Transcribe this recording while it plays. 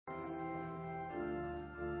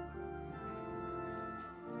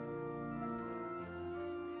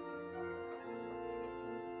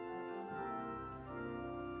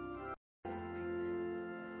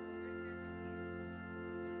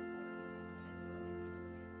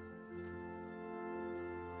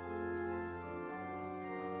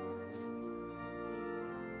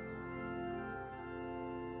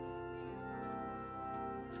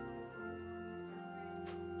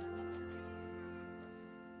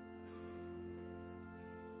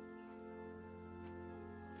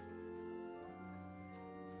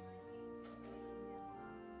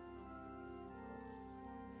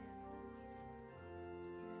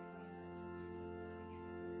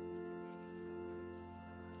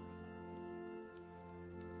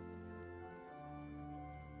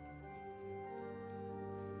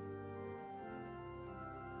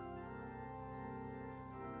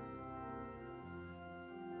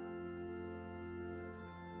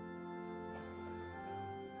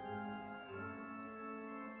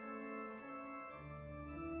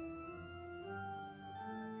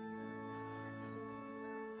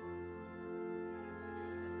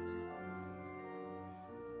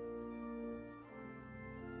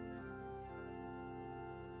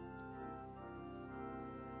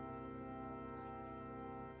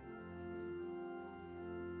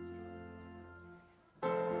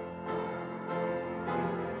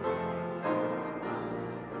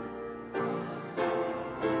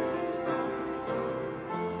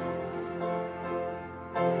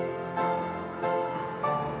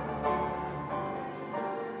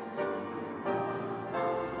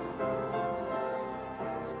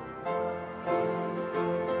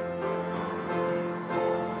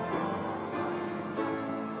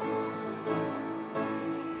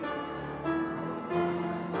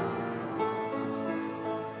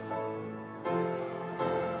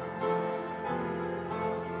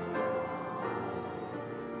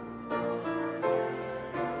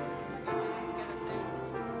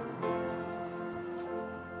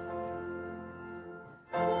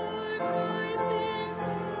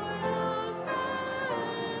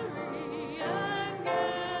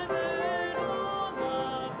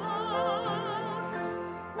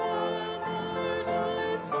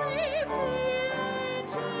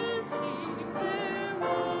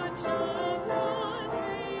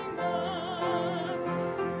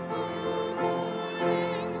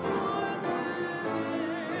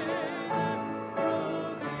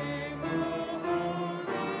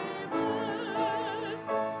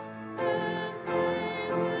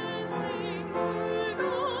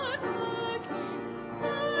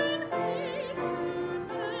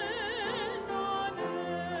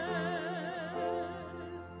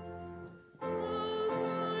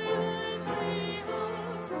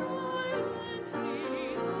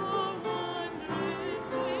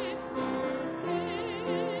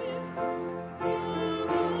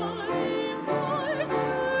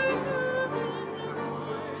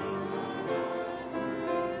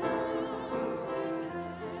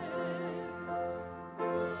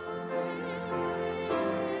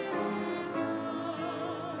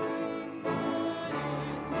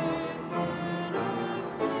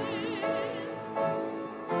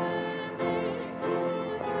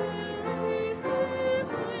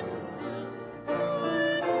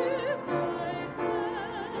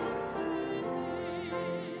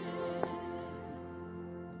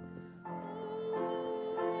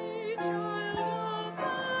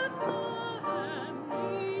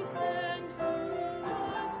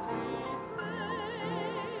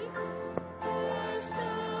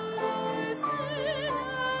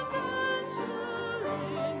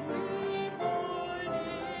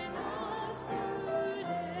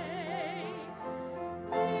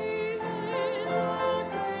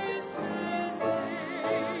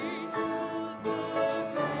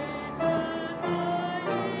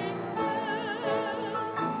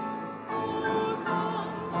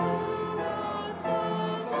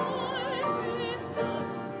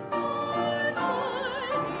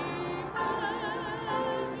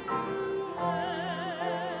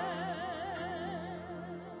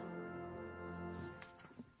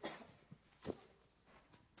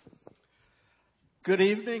Good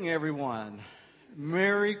evening, everyone.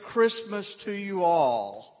 Merry Christmas to you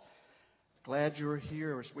all. Glad you're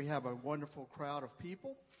here. We have a wonderful crowd of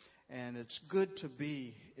people, and it's good to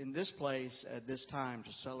be in this place at this time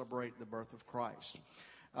to celebrate the birth of Christ.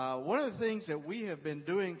 One of the things that we have been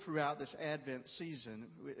doing throughout this Advent season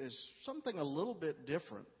is something a little bit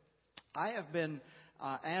different. I have been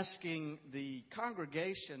asking the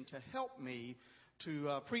congregation to help me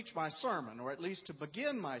to preach my sermon, or at least to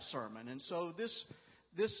begin my sermon. And so this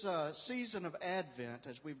season of Advent,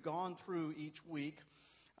 as we've gone through each week,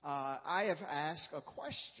 I have asked a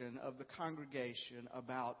question of the congregation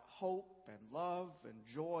about hope and love and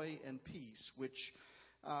joy and peace, which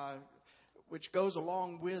goes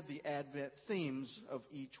along with the Advent themes of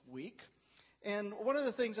each week. And one of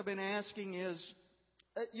the things I've been asking is,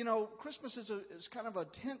 Christmas is kind of a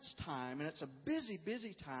tense time, and it's a busy,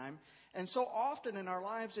 busy time. And so often in our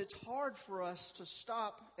lives, it's hard for us to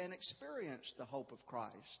stop and experience the hope of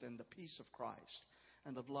Christ and the peace of Christ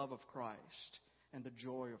and the love of Christ and the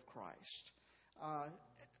joy of Christ.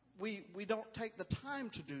 We don't take the time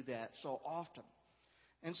to do that so often.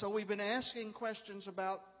 And so we've been asking questions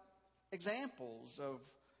about examples of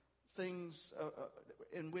things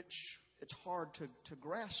in which it's hard to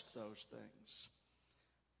grasp those things.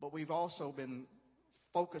 But we've also been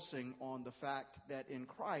focusing on the fact that in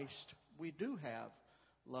Christ we do have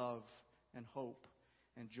love and hope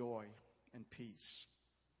and joy and peace.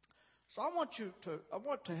 So I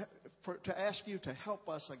want to ask you to help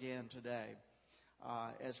us again today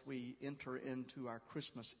as we enter into our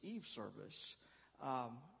Christmas Eve service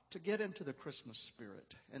to get into the Christmas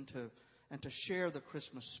spirit and to share the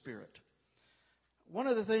Christmas spirit. One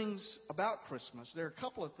of the things about Christmas, there are a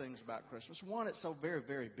couple of things about Christmas. One, it's so very,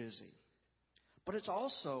 very busy. But it's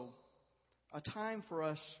also a time for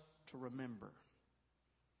us to remember.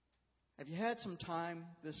 Have you had some time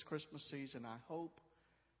this Christmas season, I hope,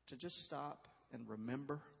 to just stop and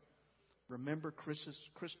remember? Remember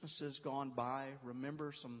Christmases gone by.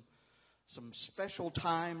 Remember some special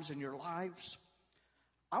times in your lives.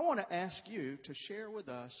 I want to ask you to share with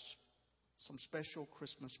us some special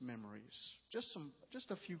Christmas memories. Just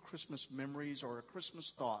a few Christmas memories or a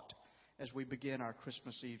Christmas thought as we begin our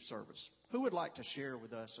Christmas Eve service. Who would like to share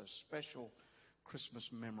with us a special Christmas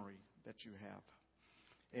memory that you have?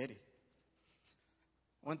 Eddie.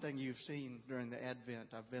 One thing you've seen during the Advent,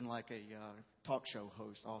 I've been like a talk show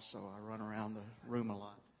host also. I run around the room a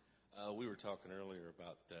lot. We were talking earlier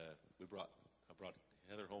about I brought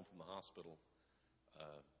Heather home from the hospital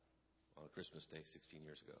on Christmas Day 16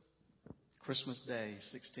 years ago. Christmas Day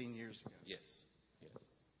 16 years ago. Yes.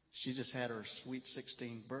 She just had her sweet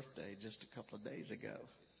 16th birthday just a couple of days ago.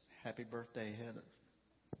 Happy birthday, Heather.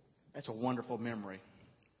 That's a wonderful memory.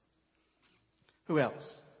 Who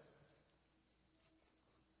else?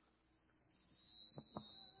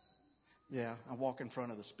 Yeah, I walk in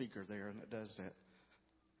front of the speaker there, and it does that.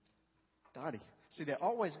 Dottie. See, they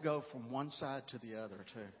always go from one side to the other,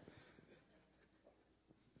 too.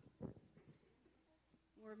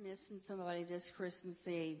 We're missing somebody this Christmas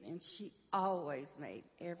Eve, and she always made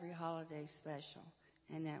every holiday special.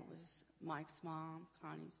 And that was Mike's mom,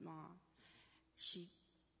 Connie's mom. She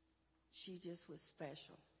just was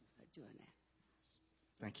special at doing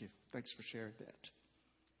that. Thank you. Thanks for sharing that.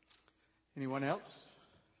 Anyone else?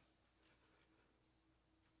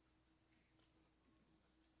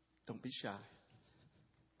 Don't be shy.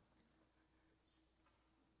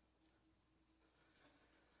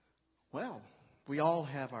 Well, we all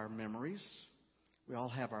have our memories. We all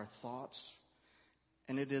have our thoughts.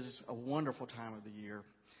 And it is a wonderful time of the year.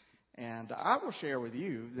 And I will share with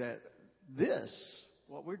you that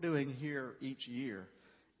what we're doing here each year,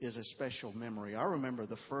 is a special memory. I remember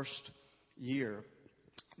the first year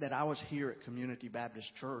that I was here at Community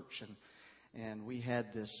Baptist Church, and we had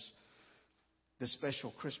this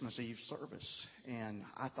special Christmas Eve service. And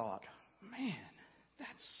I thought, man,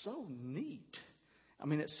 that's so neat. I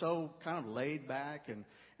mean, it's so kind of laid back and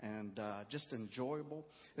just enjoyable.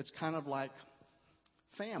 It's kind of like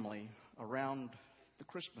family around the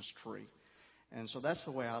Christmas tree. And so that's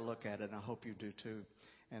the way I look at it, and I hope you do too.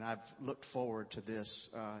 And I've looked forward to this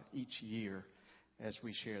each year as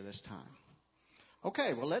we share this time.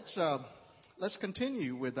 Okay, well, let's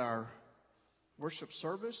continue with our worship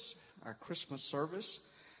service, our Christmas service,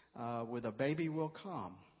 with A Baby Will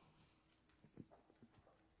Come.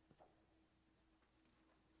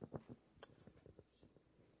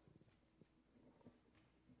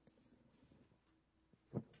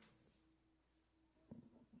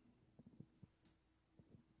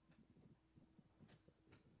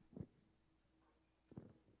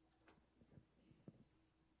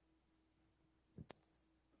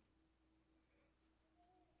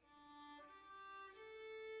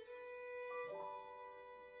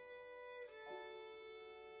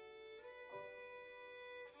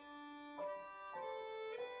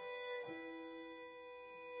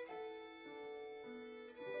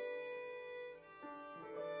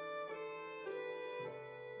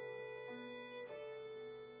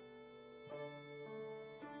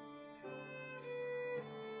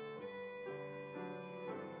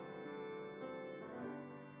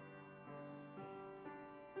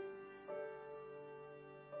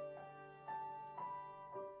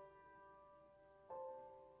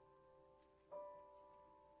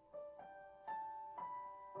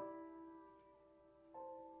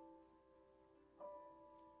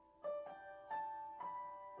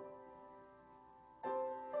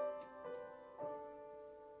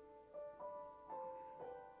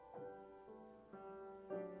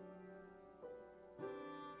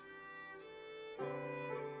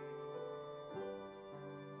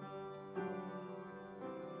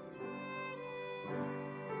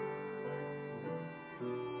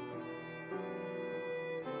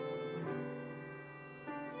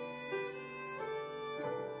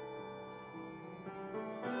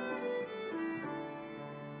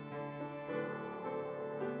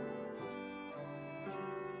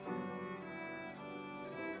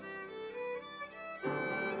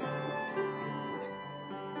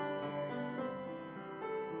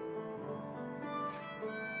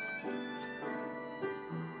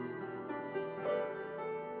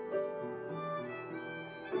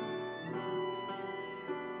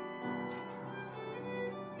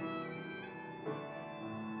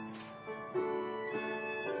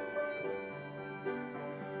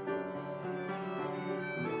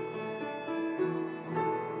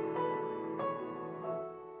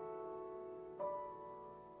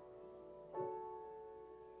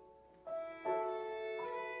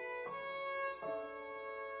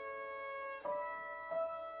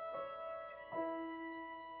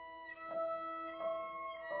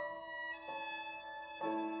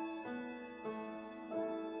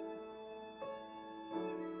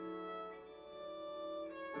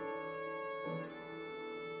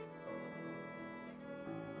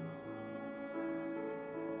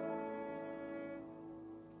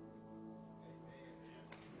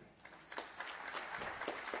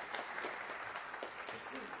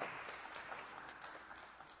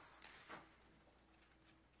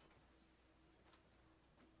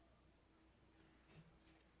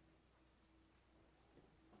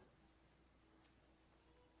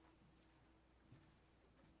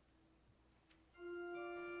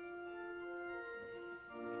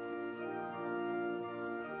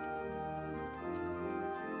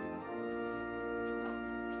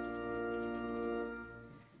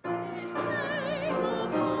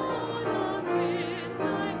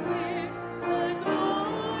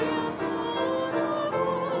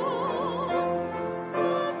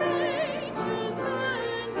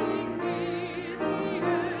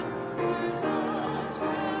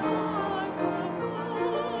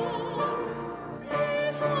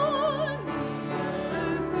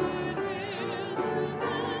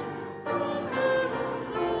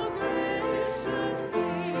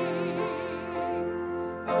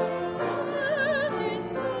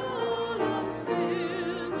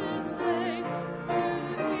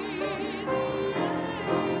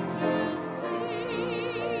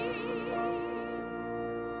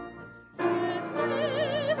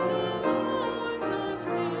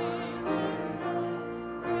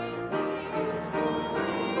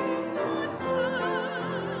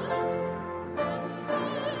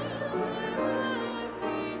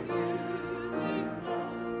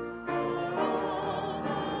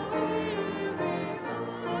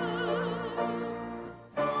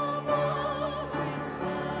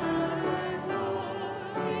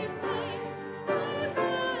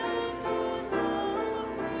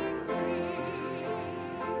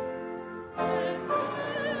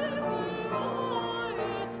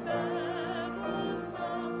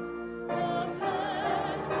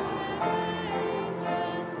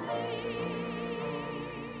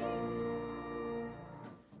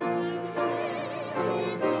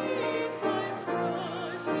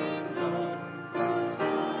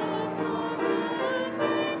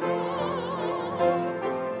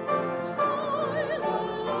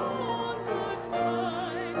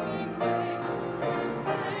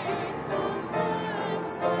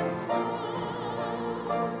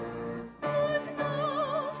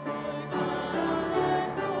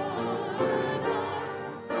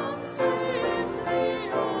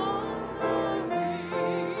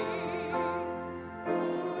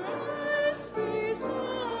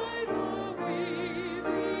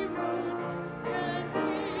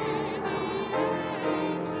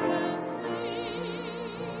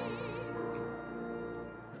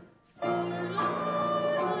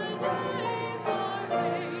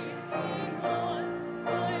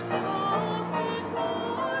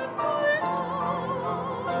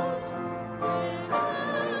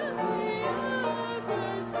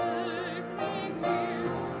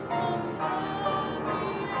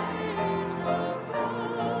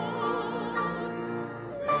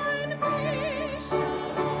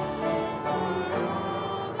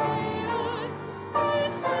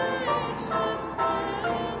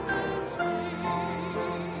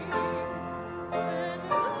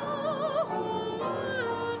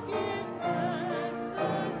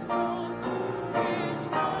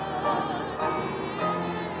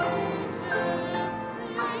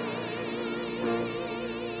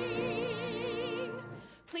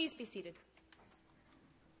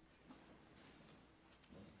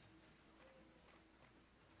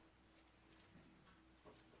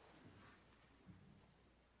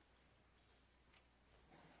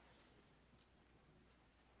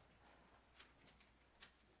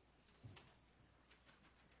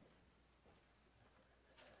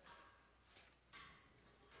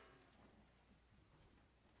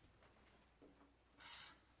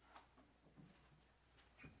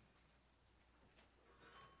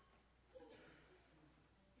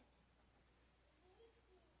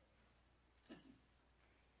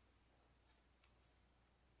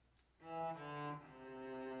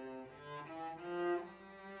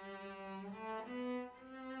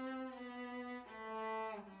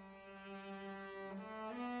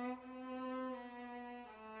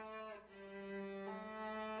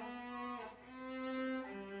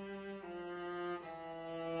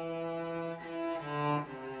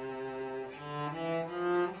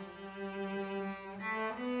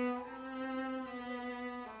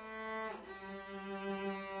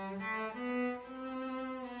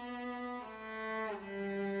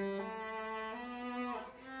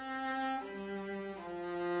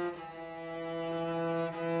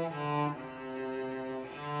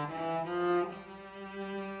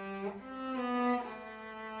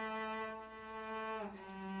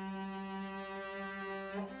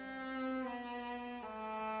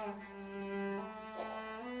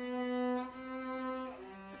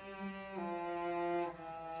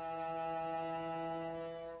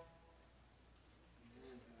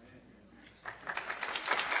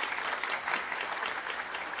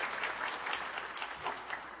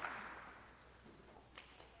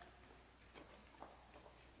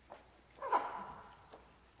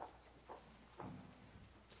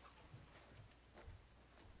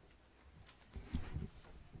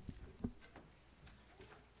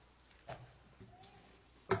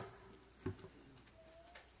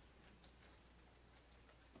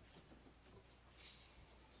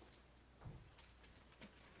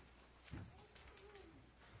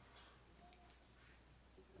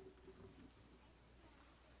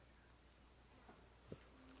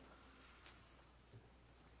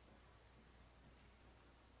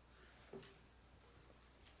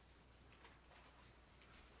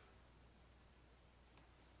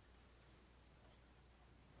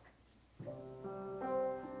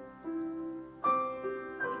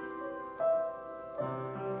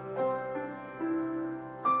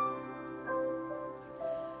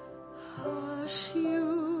 hush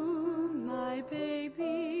you, my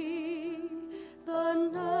baby, the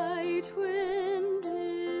night wind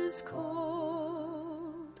is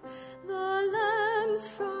cold, the lambs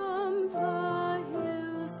from the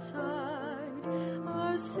hillside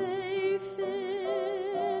are safe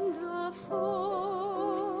in the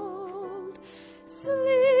fold.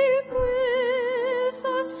 Sleep with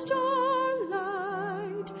the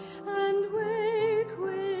starlight and wake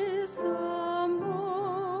with the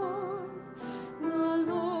morn. The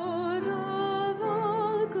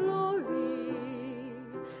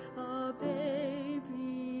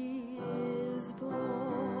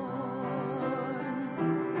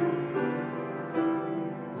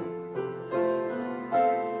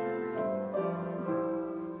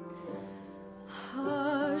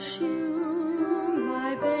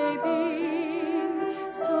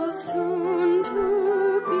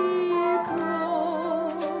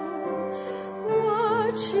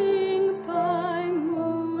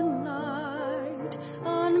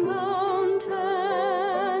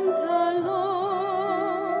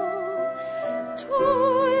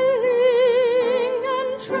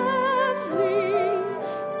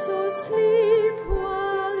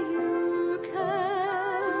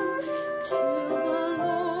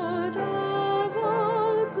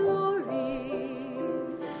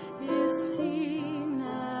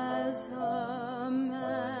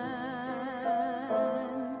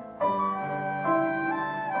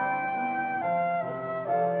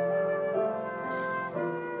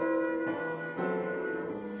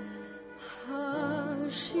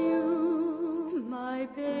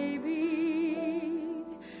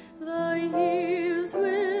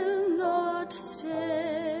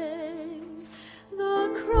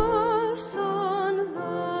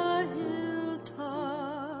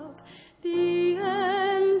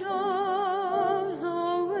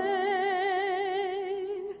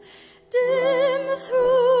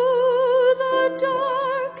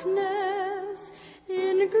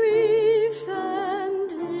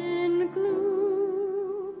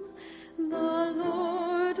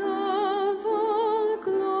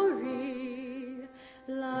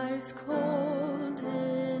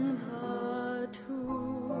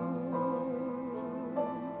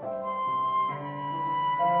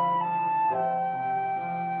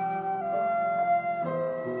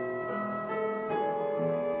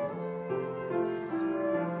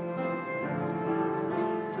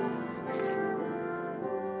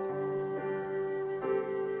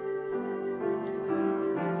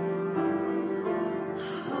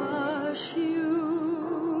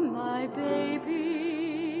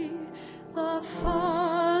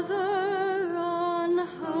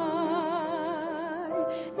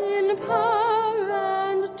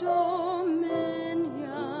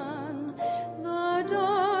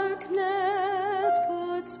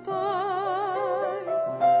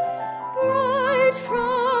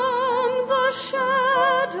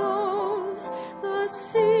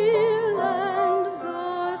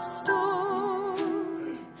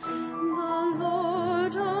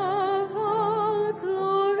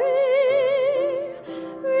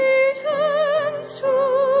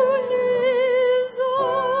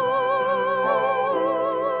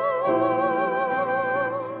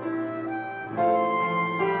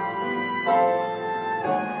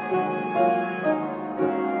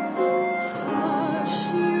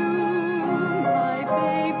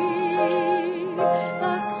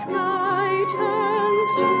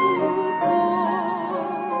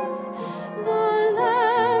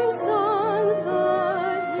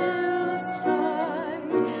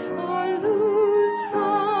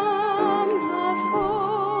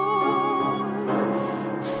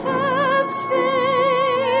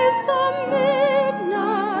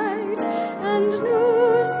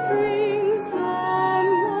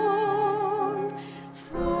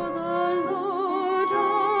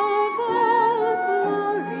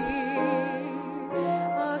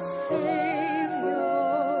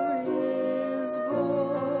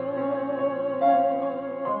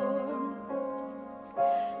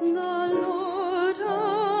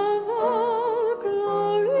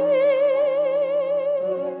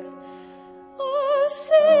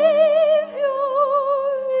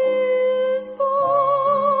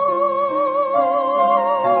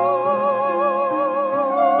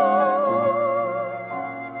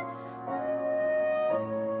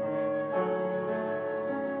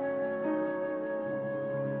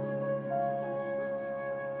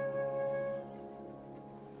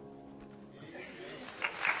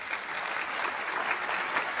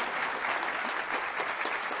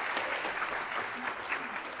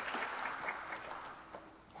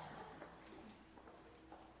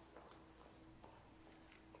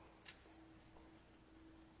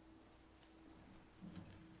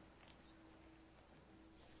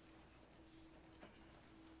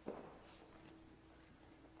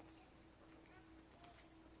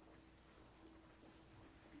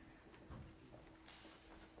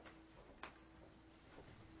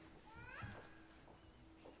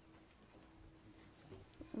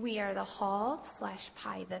We are the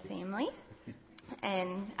Hall/Pie the family.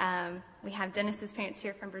 And we have Dennis's parents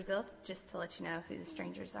here from Brazil, just to let you know who the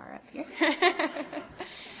strangers are up here.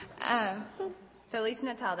 Feliz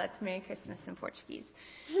Natal, that's Merry Christmas in Portuguese.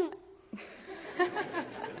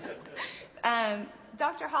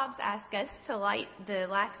 Dr. Hobbs asked us to light the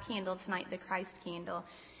last candle tonight, the Christ candle.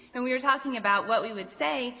 And we were talking about what we would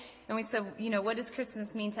say, and we said, what does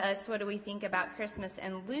Christmas mean to us? What do we think about Christmas?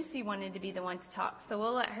 And Lucy wanted to be the one to talk, so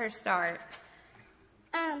we'll let her start.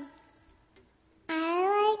 I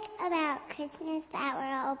like about Christmas that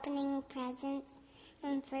we're opening presents,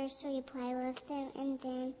 and first we play with them, and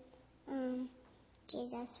then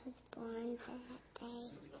Jesus was born that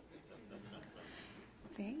day.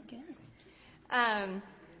 Very good.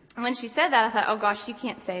 When she said that, I thought, oh gosh, you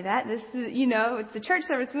can't say that. This is, it's the church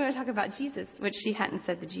service. We want to talk about Jesus, which she hadn't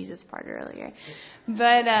said the Jesus part earlier.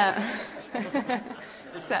 But,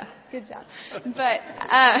 so, good job. But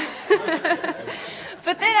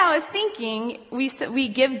then I was thinking, we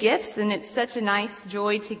give gifts, and it's such a nice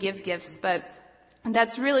joy to give gifts, but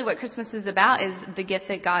that's really what Christmas is about, is the gift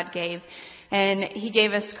that God gave. And He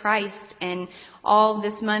gave us Christ, and all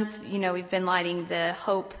this month, we've been lighting the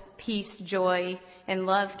hope, peace, joy, and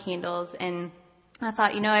love candles. And I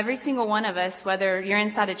thought, every single one of us, whether you're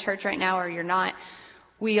inside a church right now or you're not,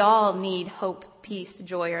 we all need hope, peace,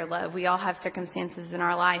 joy, or love. We all have circumstances in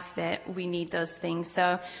our life that we need those things.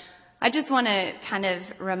 So I just want to kind of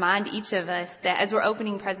remind each of us that as we're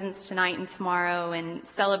opening presents tonight and tomorrow and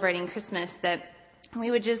celebrating Christmas, that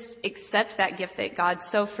we would just accept that gift that God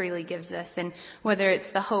so freely gives us. And whether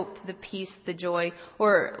it's the hope, the peace, the joy,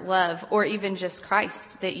 or love, or even just Christ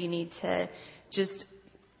that you need to just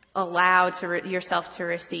allow yourself to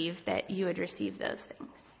receive, that you would receive those things.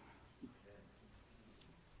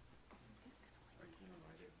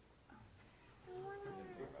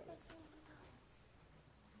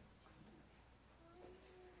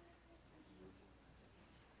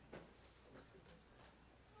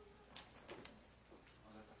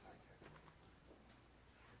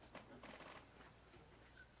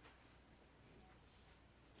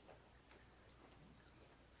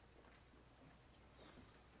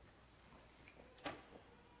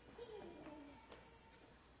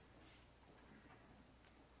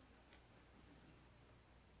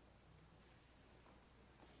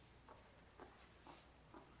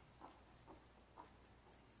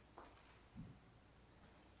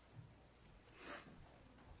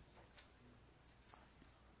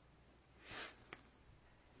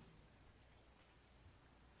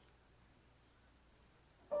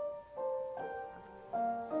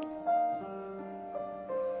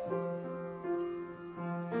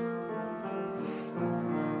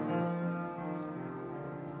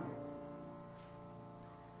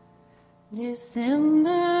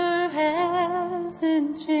 December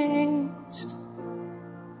hasn't changed.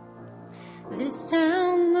 This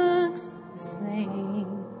town looks the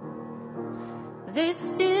same. They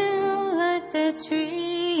still light that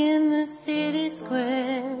tree in the city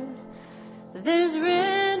square. There's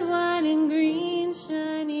red, white, and green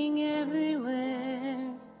shining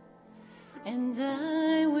everywhere. And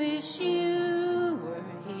I wish you were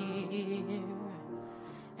here.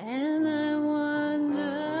 And I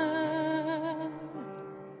wonder,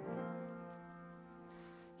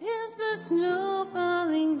 is the snow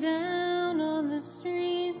falling down on the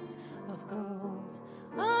streets of gold?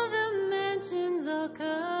 Are the mansions all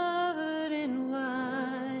covered in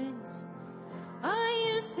white? Are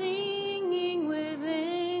you singing with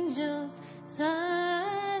angels,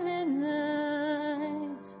 silent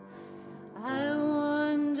night? I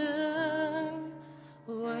wonder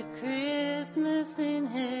what Christmas in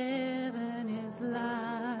heaven is like.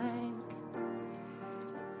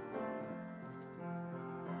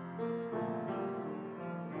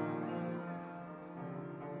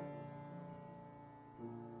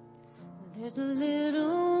 There's a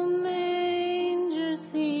little manger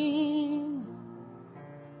scene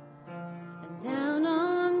down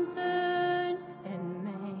on 3rd and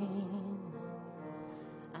Main.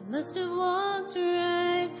 I must have walked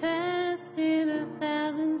right past it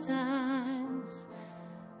 1,000 times,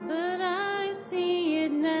 but I see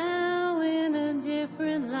it now in a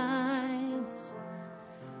different light,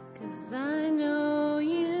 'cause I know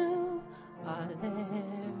you are there.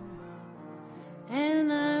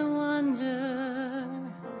 And I wonder,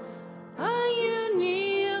 are you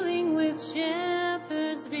kneeling with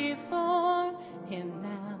shepherds before Him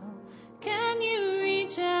now? Can you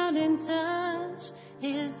reach out and touch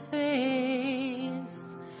His face?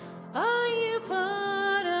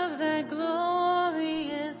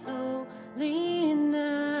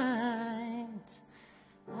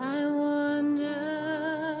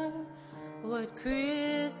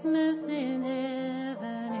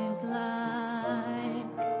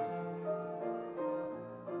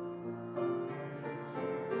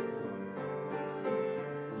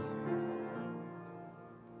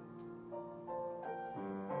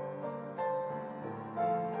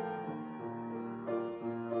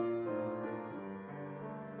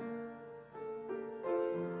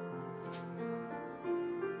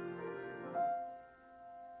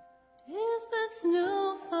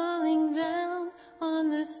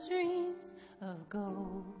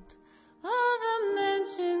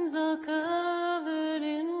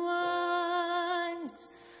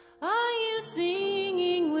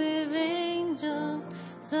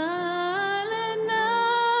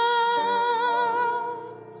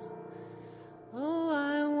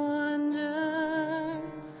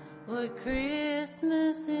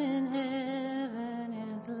 Christmas in heaven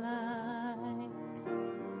is like.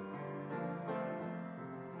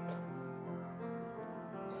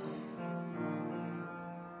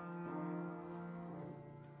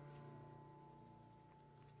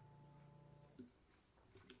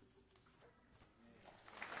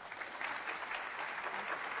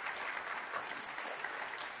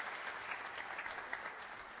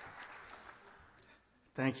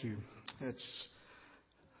 Thank you. It's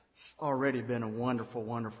already been a wonderful,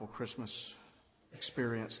 wonderful Christmas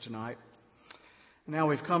experience tonight. Now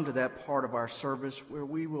we've come to that part of our service where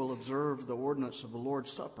we will observe the ordinance of the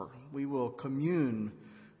Lord's Supper. We will commune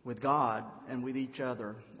with God and with each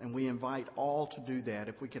other, and we invite all to do that.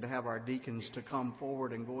 If we could have our deacons to come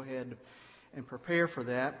forward and go ahead and prepare for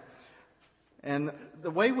that. And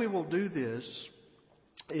the way we will do this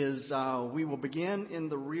is we will begin in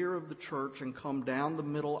the rear of the church and come down the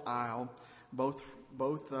middle aisle, both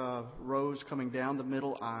rows coming down the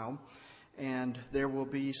middle aisle, and there will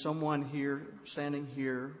be someone here standing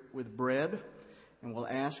here with bread, and we'll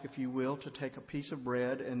ask, if you will, to take a piece of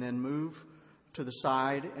bread and then move to the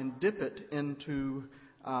side and dip it into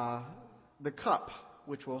the cup,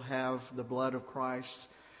 which will have the blood of Christ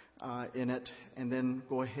in it, and then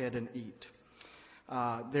go ahead and eat.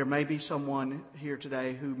 There may be someone here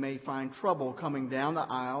today who may find trouble coming down the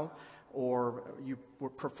aisle, or you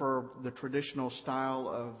would prefer the traditional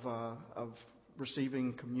style of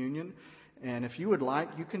receiving communion. And if you would like,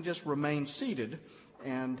 you can just remain seated,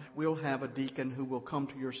 and we'll have a deacon who will come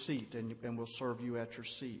to your seat and will serve you at your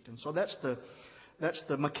seat. And so that's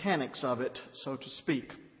the mechanics of it, so to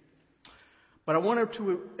speak. But I wanted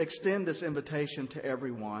to extend this invitation to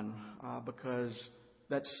everyone because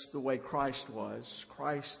that's the way Christ was.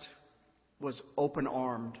 Christ was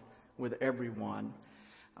open-armed with everyone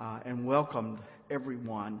and welcomed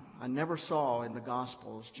everyone. I never saw in the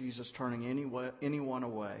Gospels Jesus turning anyone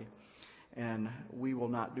away, and we will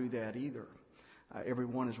not do that either.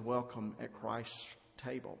 Everyone is welcome at Christ's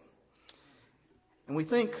table. And we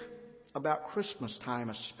think about Christmas time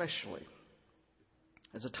especially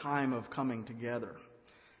as a time of coming together,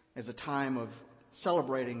 as a time of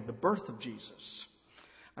celebrating the birth of Jesus.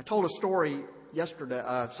 I told a story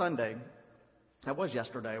Sunday. That was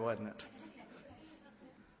yesterday, wasn't it?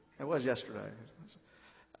 It was yesterday.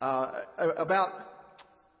 About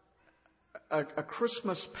a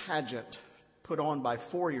Christmas pageant put on by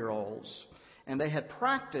 4-year-olds, and they had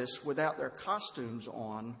practiced without their costumes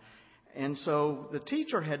on. And so the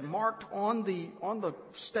teacher had marked on the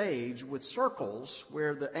stage with circles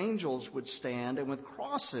where the angels would stand and with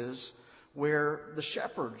crosses where the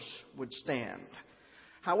shepherds would stand.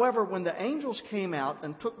 However, when the angels came out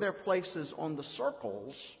and took their places on the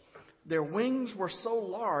circles, their wings were so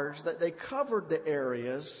large that they covered the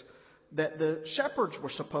areas that the shepherds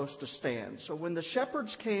were supposed to stand. So when the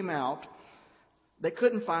shepherds came out, they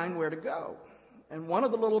couldn't find where to go. And one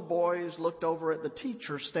of the little boys looked over at the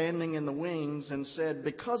teacher standing in the wings and said,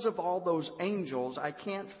 "Because of all those angels, I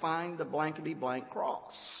can't find the blankety-blank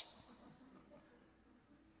cross."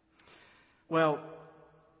 Well,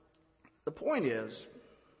 the point is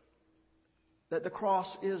that the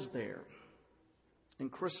cross is there in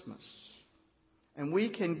Christmas. And we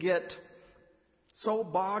can get so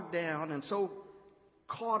bogged down and so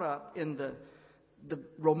caught up in the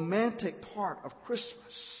romantic part of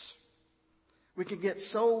Christmas. We can get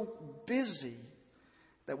so busy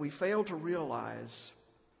that we fail to realize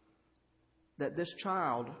that this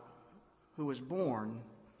child who was born,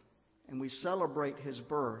 and we celebrate his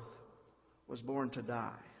birth, was born to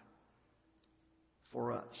die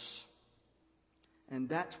for us. And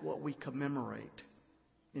that's what we commemorate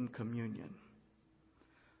in communion.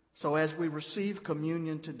 So as we receive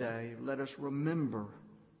communion today, let us remember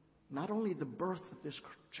not only the birth of this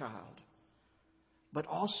child, but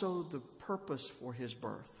also the purpose for his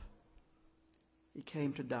birth. He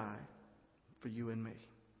came to die for you and me,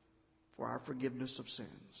 for our forgiveness of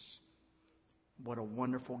sins. What a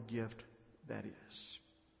wonderful gift that is.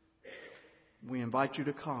 We invite you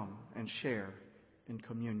to come and share in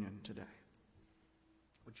communion today.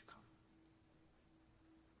 Would you come?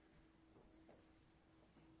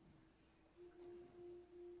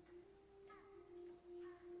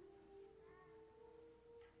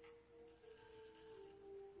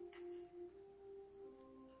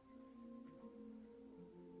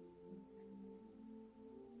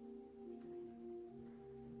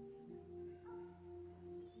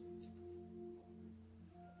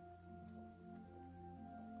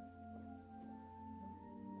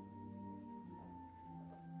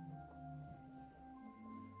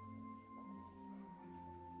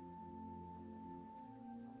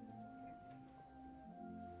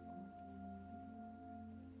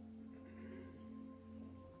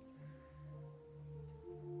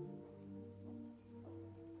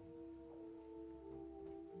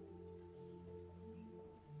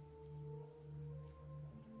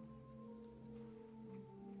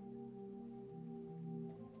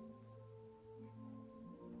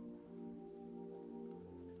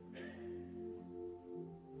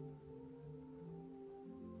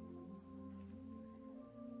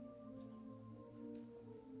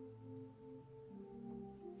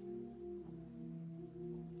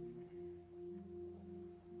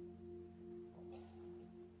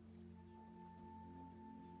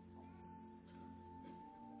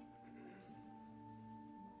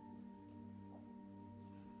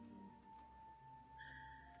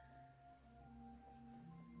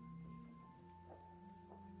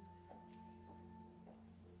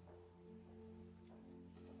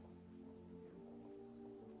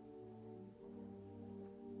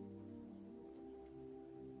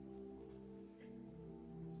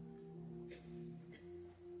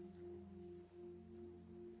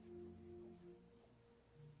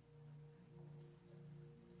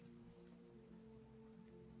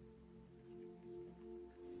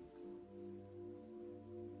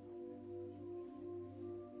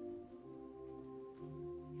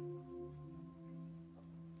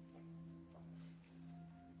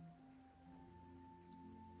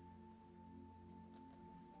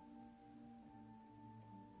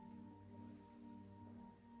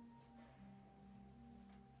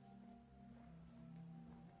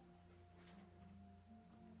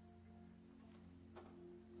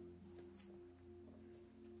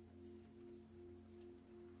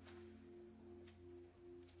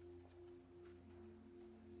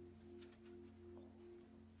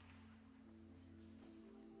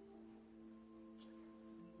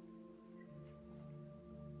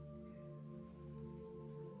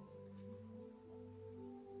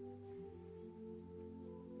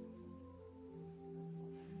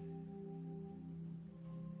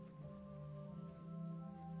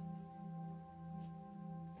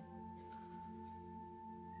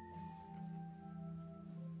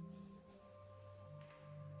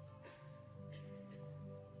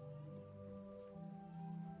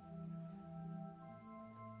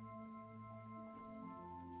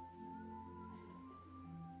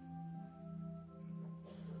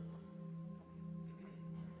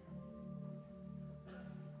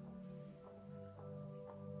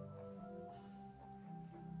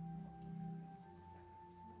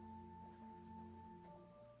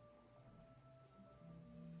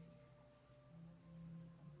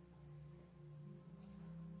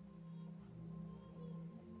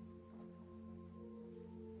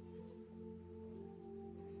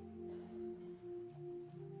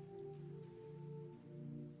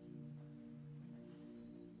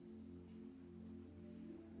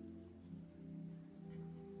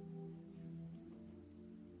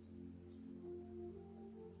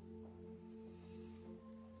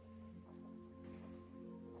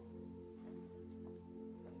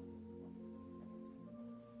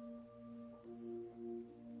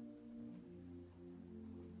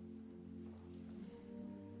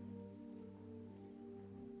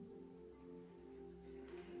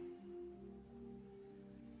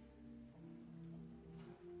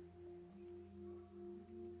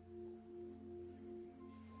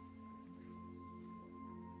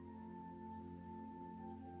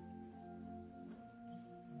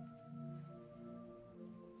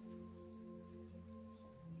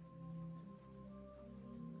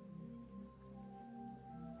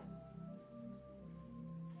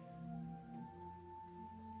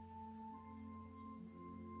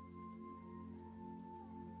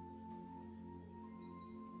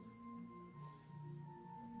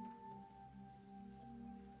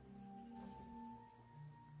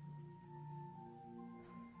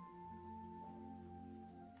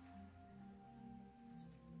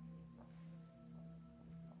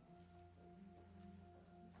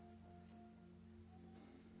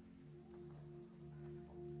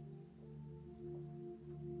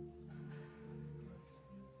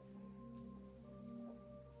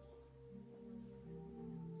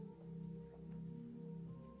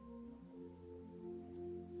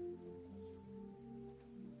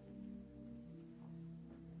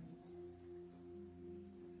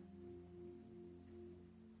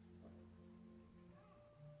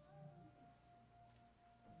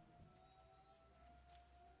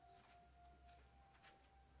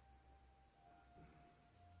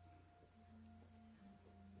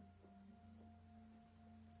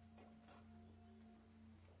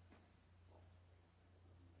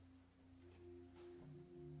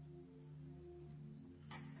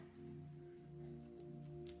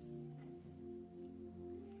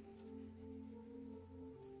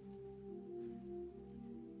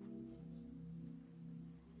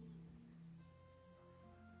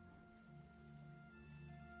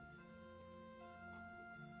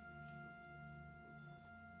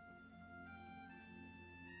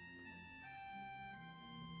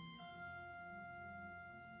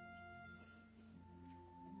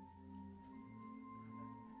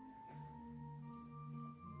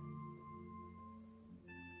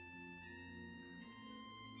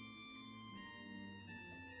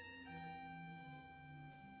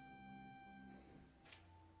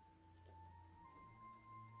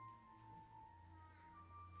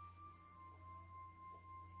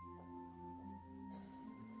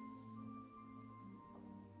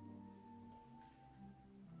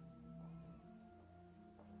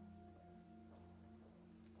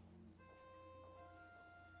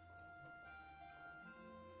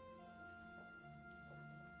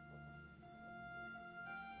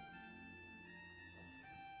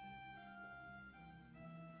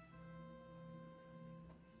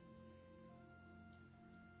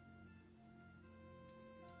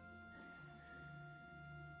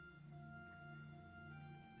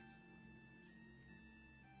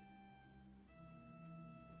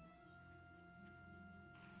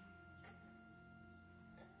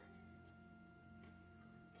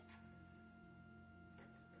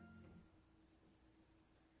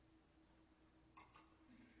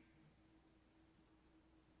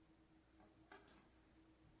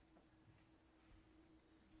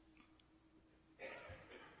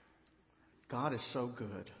 God is so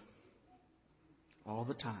good all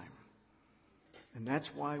the time. And that's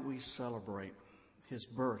why we celebrate His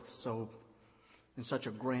birth in such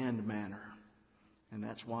a grand manner. And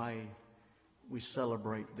that's why we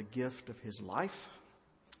celebrate the gift of His life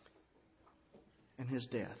and His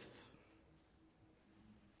death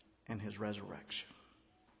and His resurrection.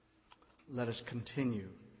 Let us continue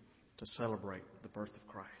to celebrate the birth of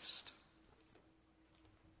Christ.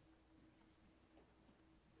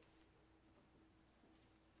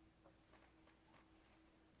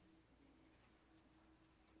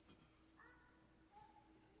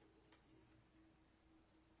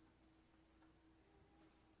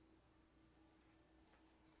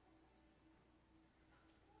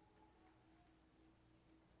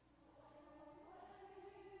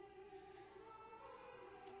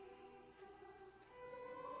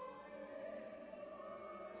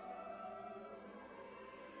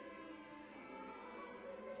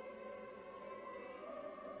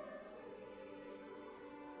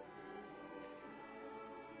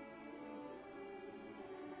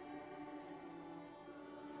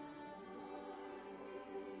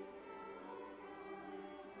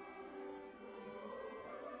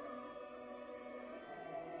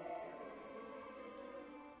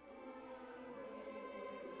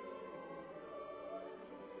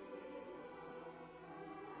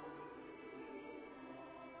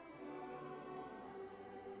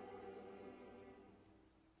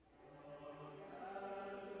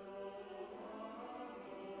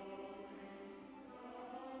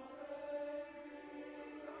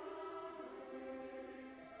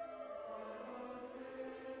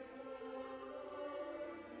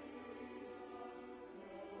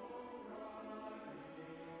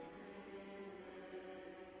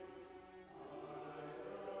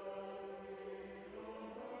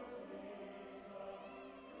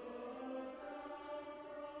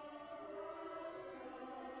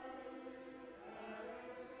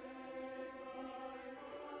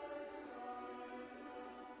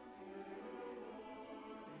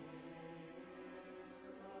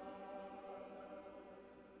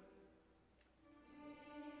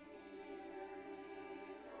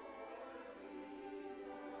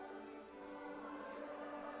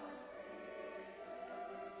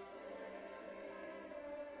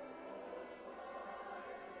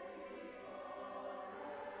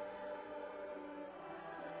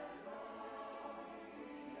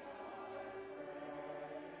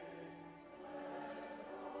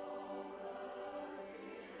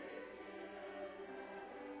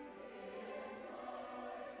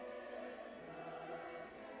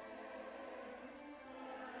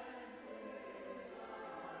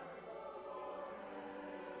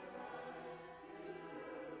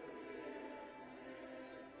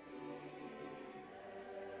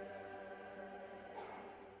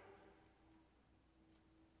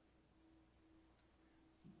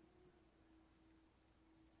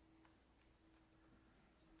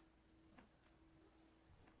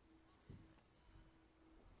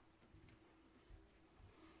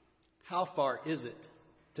 How far is it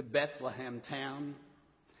to Bethlehem town?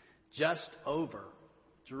 Just over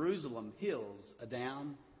Jerusalem hills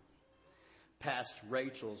adown, past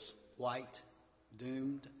Rachel's white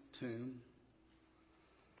doomed tomb.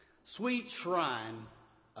 Sweet shrine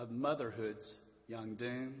of motherhood's young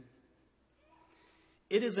doom.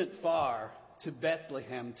 It isn't far to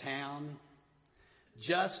Bethlehem town,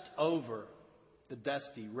 just over the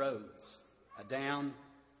dusty roads adown,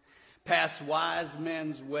 past wise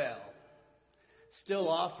men's well, still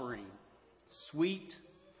offering sweet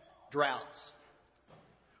draughts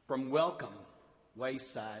from welcome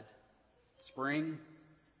wayside spring,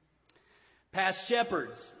 past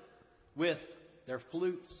shepherds with their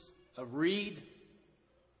flutes of reed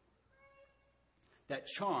that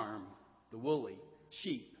charm the woolly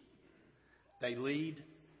sheep they lead,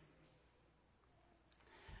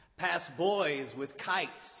 past boys with kites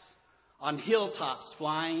on hilltops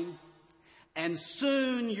flying, and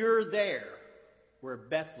soon you're there where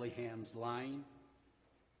Bethlehem's lying,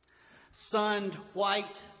 sunned white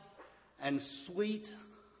and sweet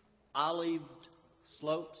olived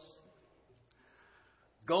slopes,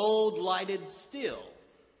 gold lighted still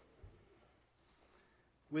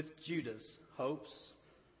with Judah's hopes.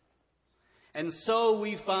 And so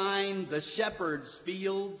we find the shepherd's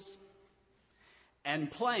fields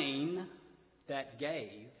and plain that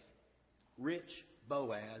gave rich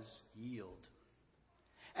Boaz yield.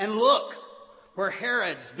 And look, where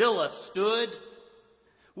Herod's villa stood,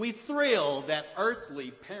 we thrill that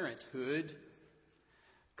earthly parenthood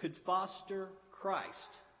could foster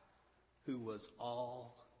Christ, who was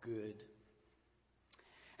all good.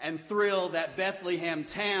 and thrill that Bethlehem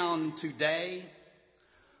town today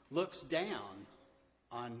looks down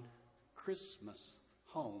on Christmas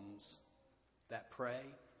homes that pray.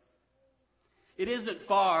 It isn't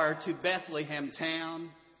far to Bethlehem town.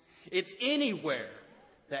 It's anywhere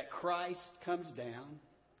that Christ comes down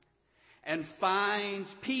and finds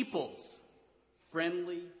people's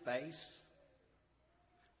friendly face,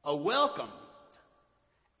 a welcomed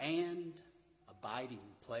and abiding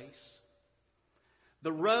place.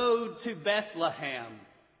 The road to Bethlehem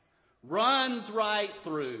runs right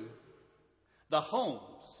through the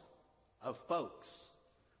homes of folks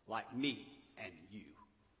like me and you.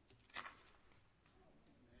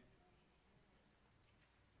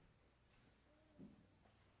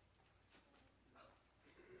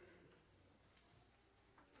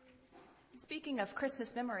 Speaking of Christmas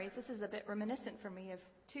memories, this is a bit reminiscent for me of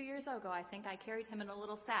 2 years ago. I think I carried him in a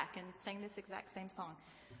little sack and sang this exact same song.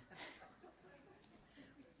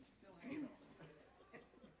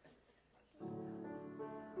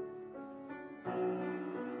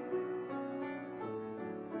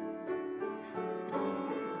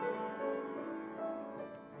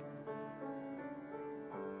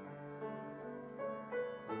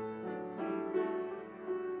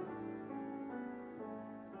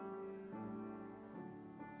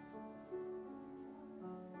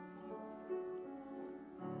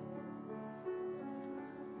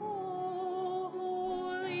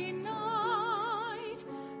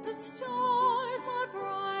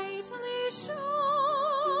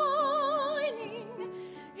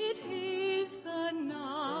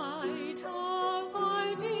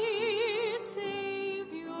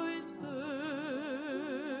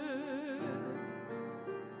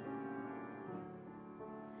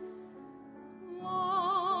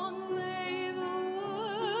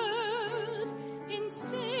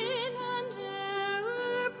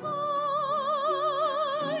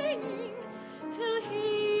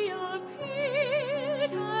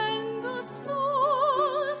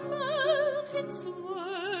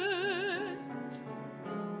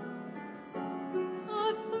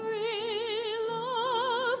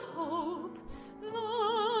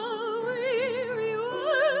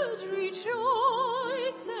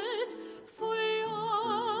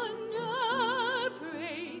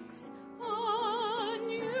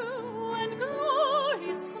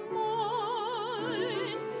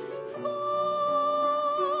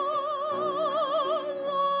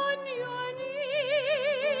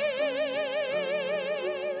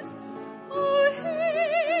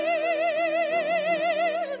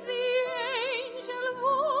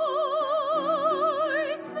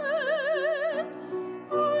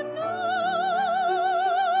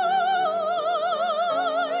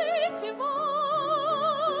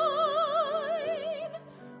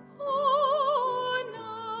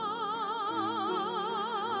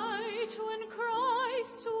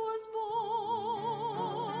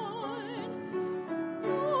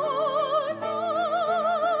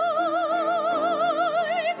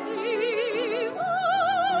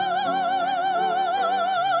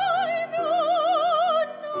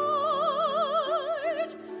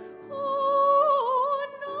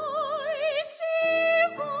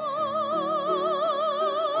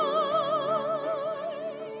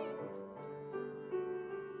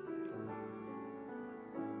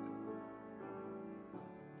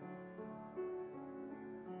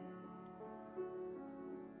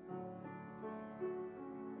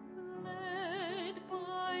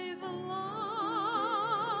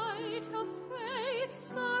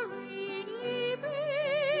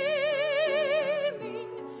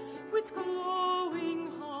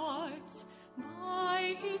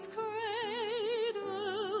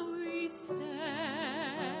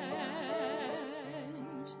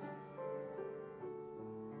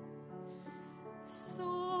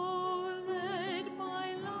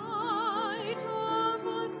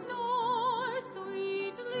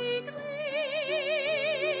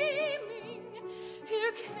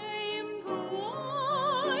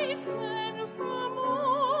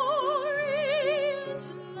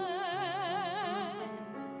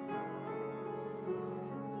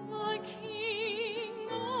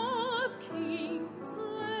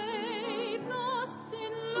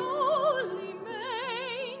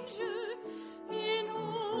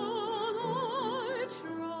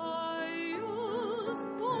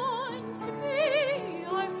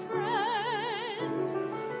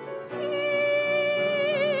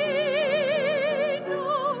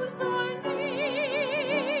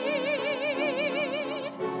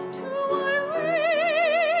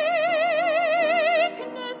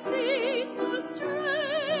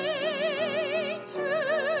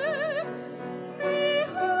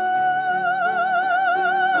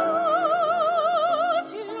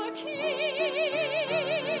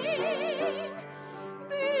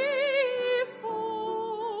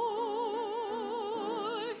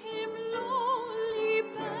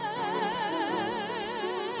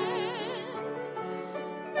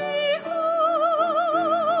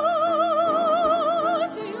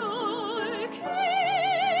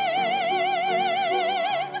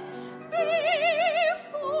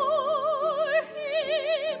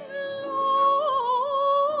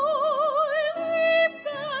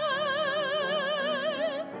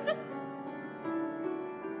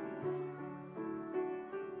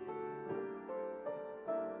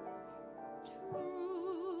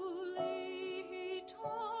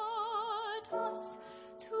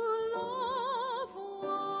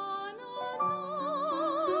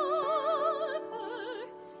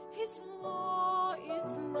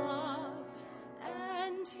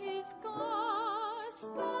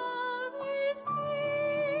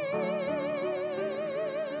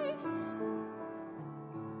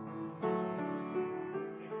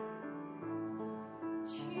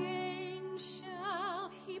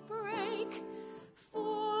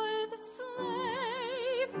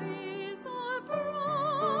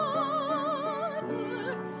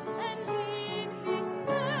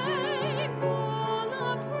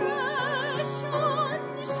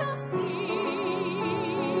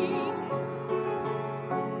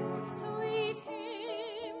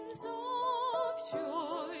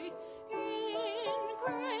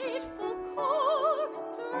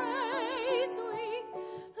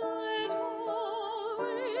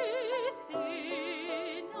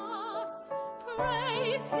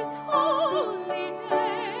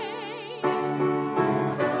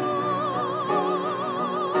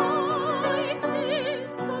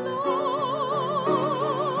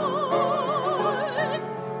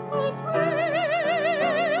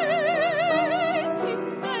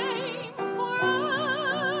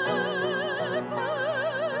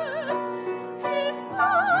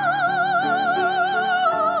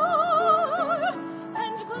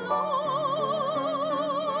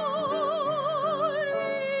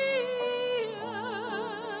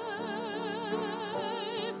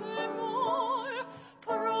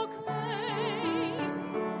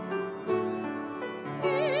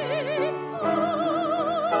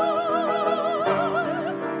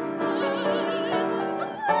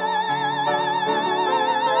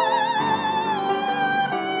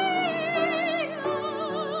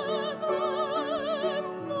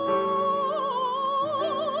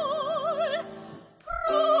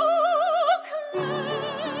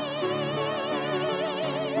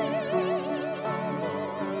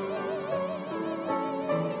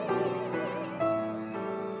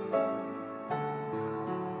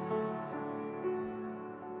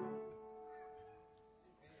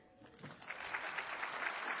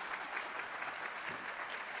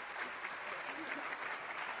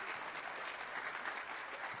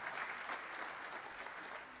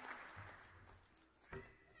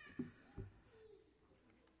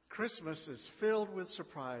 Christmas is filled with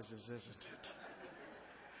surprises, isn't it?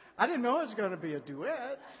 I didn't know it was going to be a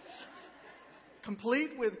duet,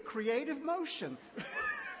 complete with creative motion.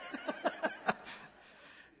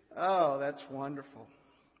 Oh, that's wonderful.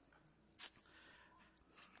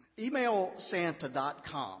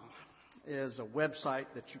 EmailSanta.com is a website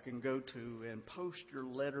that you can go to and post your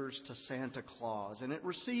letters to Santa Claus. And it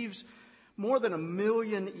receives more than 1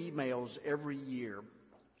 million emails every year.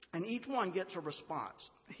 And each one gets a response.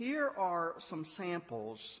 Here are some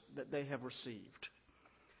samples that they have received.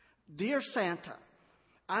 Dear Santa,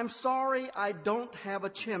 I'm sorry I don't have a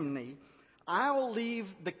chimney. I'll leave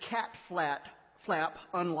the cat flap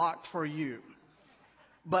unlocked for you.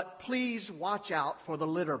 But please watch out for the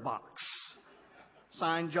litter box.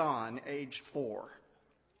 Signed John, age 4.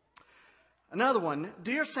 Another one.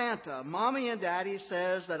 Dear Santa, Mommy and Daddy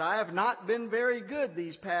says that I have not been very good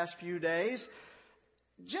these past few days.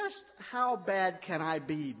 Just how bad can I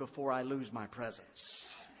be before I lose my presents?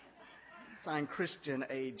 Signed Christian,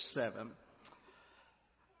 age 7.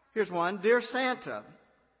 Here's one. Dear Santa,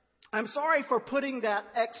 I'm sorry for putting that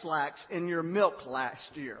X-Lax in your milk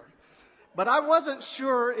last year, but I wasn't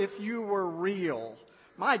sure if you were real.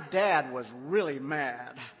 My dad was really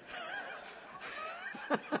mad.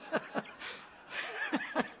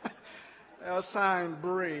 Signed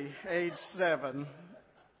Bree, age 7.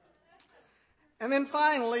 And then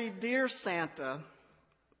finally, dear Santa,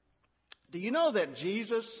 do you know that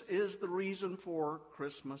Jesus is the reason for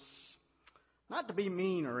Christmas? Not to be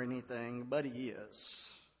mean or anything, but he is.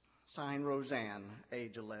 Signed Roseanne,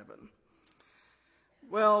 age 11.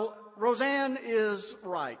 Well, Roseanne is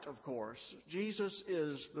right, of course. Jesus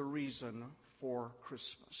is the reason for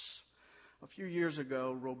Christmas. A few years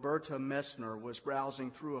ago, Roberta Messner was browsing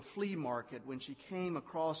through a flea market when she came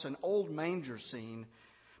across an old manger scene.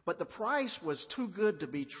 But the price was too good to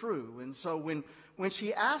be true. And so when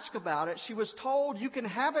she asked about it, she was told you can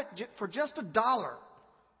have it for just $1.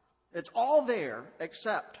 It's all there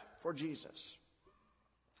except for Jesus.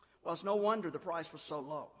 Well, it's no wonder the price was so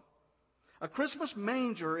low. A Christmas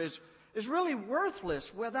manger is really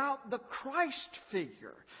worthless without the Christ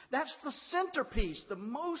figure. That's the centerpiece, the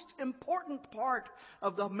most important part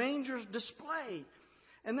of the manger's display.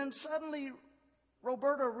 And then suddenly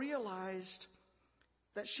Roberta realized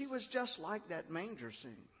that she was just like that manger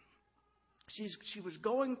scene. She was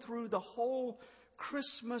going through the whole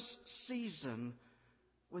Christmas season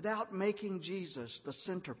without making Jesus the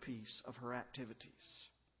centerpiece of her activities.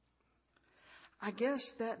 I guess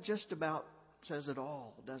that just about says it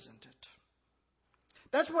all, doesn't it?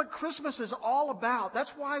 That's what Christmas is all about.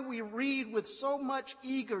 That's why we read with so much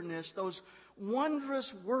eagerness those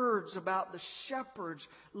wondrous words about the shepherds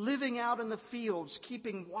living out in the fields,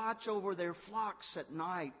 keeping watch over their flocks at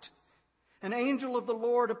night. An angel of the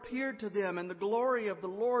Lord appeared to them, and the glory of the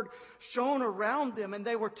Lord shone around them, and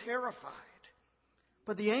they were terrified.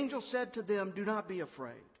 But the angel said to them, "Do not be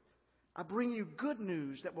afraid. I bring you good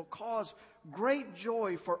news that will cause great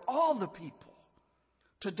joy for all the people.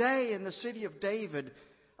 Today in the city of David,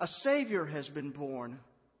 a Savior has been born.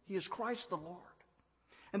 He is Christ the Lord.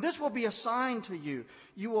 And this will be a sign to you.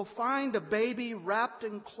 You will find a baby wrapped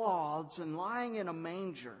in cloths and lying in a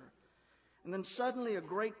manger." And then suddenly a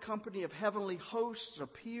great company of heavenly hosts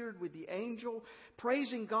appeared with the angel,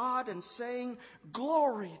 praising God and saying,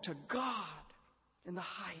 "Glory to God in the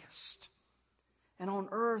highest, and on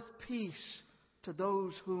earth peace to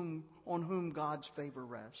those on whom God's favor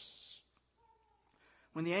rests."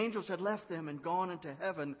 When the angels had left them and gone into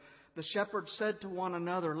heaven, the shepherds said to one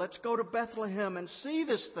another, "Let's go to Bethlehem and see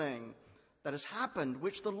this thing that has happened,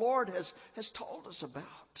 which the Lord has told us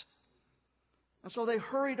about." And so they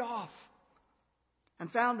hurried off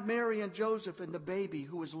and found Mary and Joseph and the baby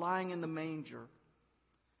who was lying in the manger.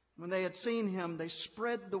 When they had seen him, they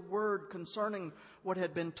spread the word concerning what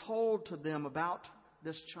had been told to them about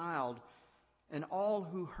this child, and all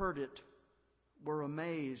who heard it were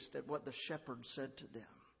amazed at what the shepherds said to them.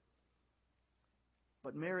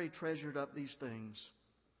 But Mary treasured up these things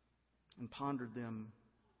and pondered them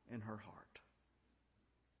in her heart.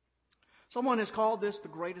 Someone has called this the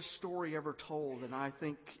greatest story ever told, and I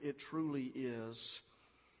think it truly is.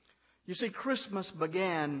 You see, Christmas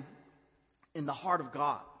began in the heart of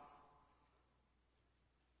God.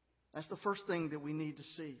 That's the first thing that we need to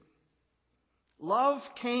see. Love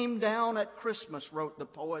came down at Christmas, wrote the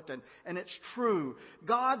poet, and it's true.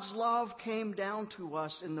 God's love came down to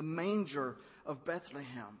us in the manger of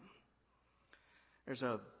Bethlehem. There's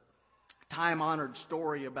a time-honored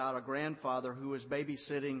story about a grandfather who was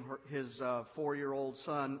babysitting his 4-year-old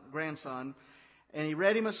grandson, and he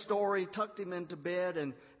read him a story, tucked him into bed,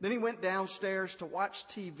 and then he went downstairs to watch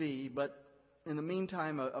TV. But in the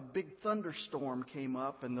meantime, a big thunderstorm came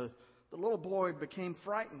up, and the little boy became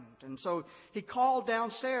frightened. And so he called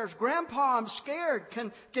downstairs, "Grandpa, I'm scared.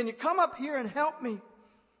 Can you come up here and help me?"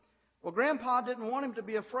 Well, Grandpa didn't want him to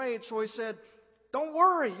be afraid, so he said, "Don't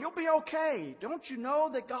worry, you'll be okay. Don't you know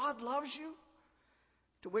that God loves you?"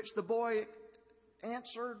 To which the boy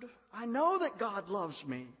answered, "I know that God loves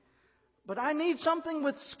me, but I need something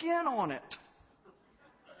with skin on it."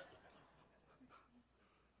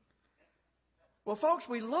 Well, folks,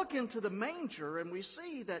 we look into the manger and we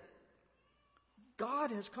see that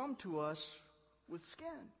God has come to us with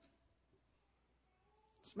skin.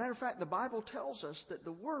 As a matter of fact, the Bible tells us that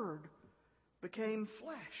the Word became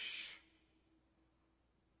flesh.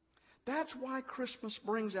 That's why Christmas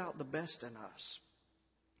brings out the best in us.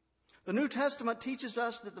 The New Testament teaches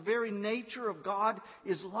us that the very nature of God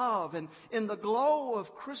is love. And in the glow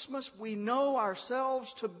of Christmas, we know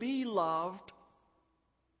ourselves to be loved.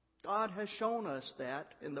 God has shown us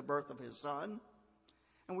that in the birth of His Son.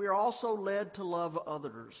 And we are also led to love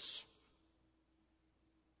others.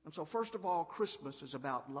 And so, first of all, Christmas is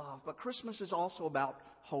about love. But Christmas is also about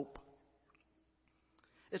hope.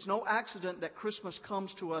 It's no accident that Christmas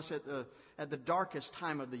comes to us at the darkest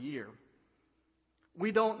time of the year.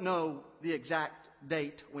 We don't know the exact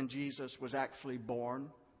date when Jesus was actually born.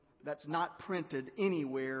 That's not printed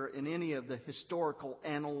anywhere in any of the historical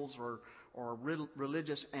annals or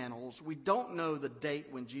religious annals. We don't know the date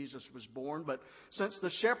when Jesus was born, but since the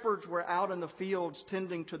shepherds were out in the fields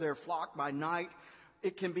tending to their flock by night,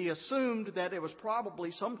 it can be assumed that it was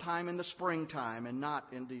probably sometime in the springtime and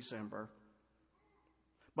not in December.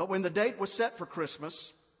 But when the date was set for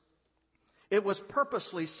Christmas, it was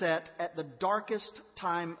purposely set at the darkest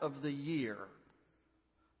time of the year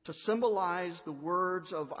to symbolize the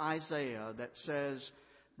words of Isaiah that says,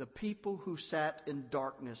 "The people who sat in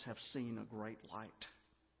darkness have seen a great light."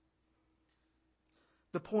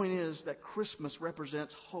 The point is that Christmas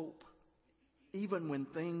represents hope, even when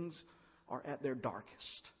things are at their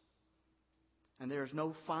darkest. And there is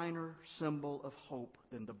no finer symbol of hope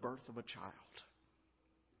than the birth of a child.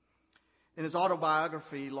 In his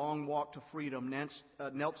autobiography, Long Walk to Freedom,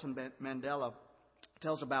 Nelson Mandela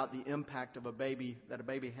tells about the impact of a baby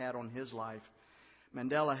had on his life.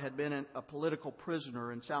 Mandela had been a political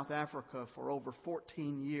prisoner in South Africa for over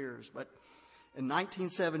 14 years. But in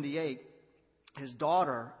 1978, his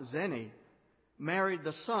daughter, Zeni, married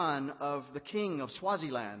the son of the king of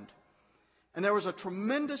Swaziland. And there was a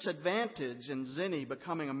tremendous advantage in Zeni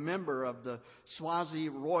becoming a member of the Swazi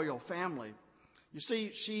royal family. You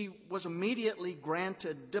see, she was immediately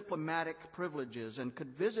granted diplomatic privileges and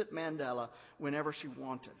could visit Mandela whenever she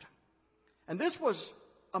wanted. And this was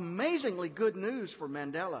amazingly good news for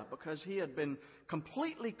Mandela because he had been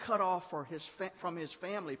completely cut off from his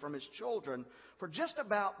family, from his children, for just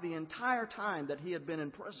about the entire time that he had been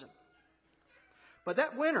in prison. But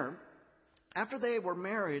that winter, after they were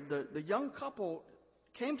married, the young couple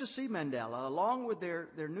came to see Mandela along with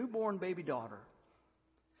their newborn baby daughter.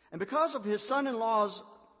 And because of his son-in-law's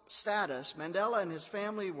status, Mandela and his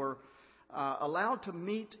family were allowed to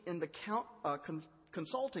meet in the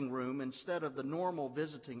consulting room instead of the normal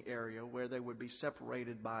visiting area where they would be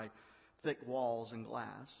separated by thick walls and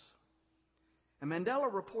glass. And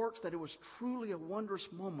Mandela reports that it was truly a wondrous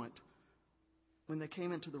moment when they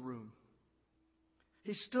came into the room.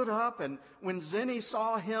 He stood up, and when Zeni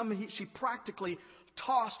saw him, she practically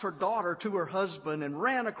tossed her daughter to her husband and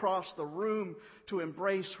ran across the room to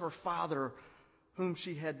embrace her father, whom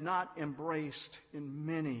she had not embraced in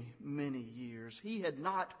many, many years. He had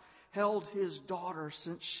not held his daughter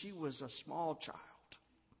since she was a small child.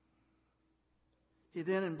 He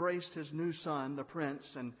then embraced his new son, the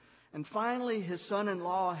prince, and finally his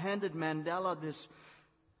son-in-law handed Mandela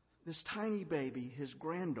this tiny baby, his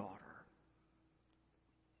granddaughter.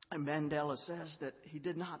 And Mandela says that he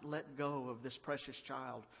did not let go of this precious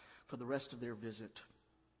child for the rest of their visit.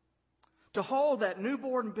 To hold that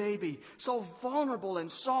newborn baby, so vulnerable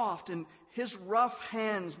and soft in his rough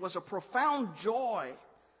hands, was a profound joy.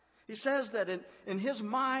 He says that in his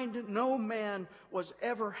mind, no man was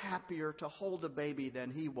ever happier to hold a baby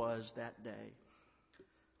than he was that day.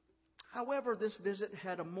 However, this visit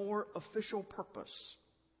had a more official purpose.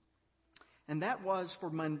 And that was for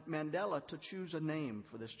Mandela to choose a name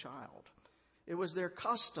for this child. It was their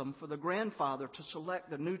custom for the grandfather to select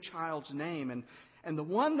the new child's name. And the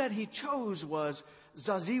one that he chose was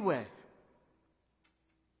Zaziwe,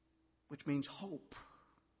 which means hope.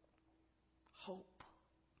 Hope.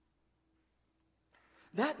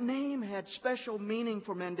 That name had special meaning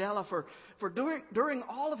for Mandela. For during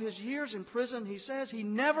all of his years in prison, he says he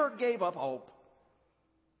never gave up hope.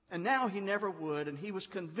 And now he never would. And he was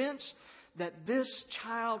convinced that this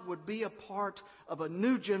child would be a part of a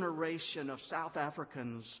new generation of South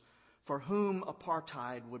Africans for whom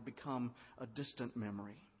apartheid would become a distant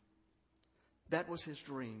memory. That was his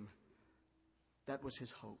dream. That was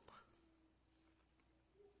his hope.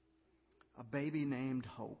 A baby named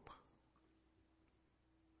Hope.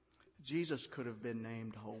 Jesus could have been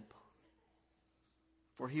named Hope,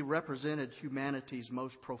 for he represented humanity's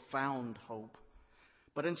most profound hope.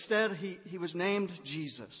 But instead, he was named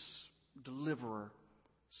Jesus, Deliverer,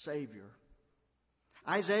 Savior.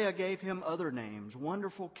 Isaiah gave him other names: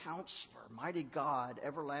 Wonderful Counselor, Mighty God,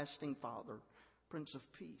 Everlasting Father, Prince of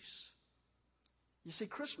Peace. You see,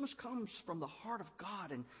 Christmas comes from the heart of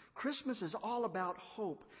God, and Christmas is all about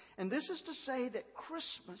hope. And this is to say that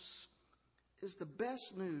Christmas is the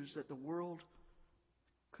best news that the world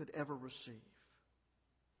could ever receive.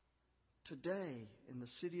 Today, in the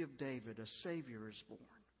city of David, a Savior is born,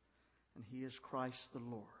 and He is Christ the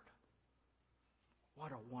Lord.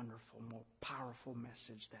 What a wonderful, more powerful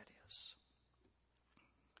message that is.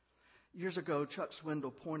 Years ago, Chuck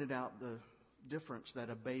Swindoll pointed out the difference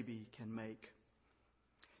that a baby can make.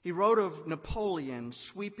 He wrote of Napoleon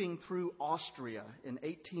sweeping through Austria in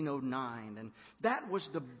 1809, and that was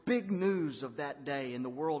the big news of that day in the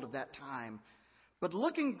world of that time. But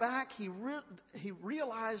looking back, he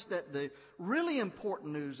realized that the really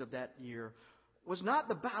important news of that year was not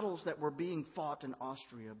the battles that were being fought in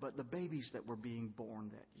Austria, but the babies that were being born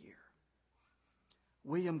that year.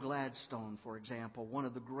 William Gladstone, for example, one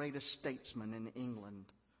of the greatest statesmen in England.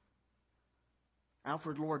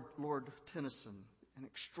 Alfred Lord Tennyson, an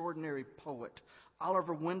extraordinary poet.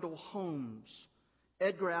 Oliver Wendell Holmes,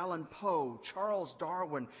 Edgar Allan Poe, Charles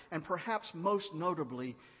Darwin, and perhaps most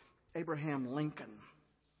notably, Abraham Lincoln.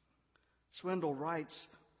 Swindoll writes,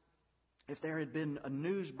 if there had been a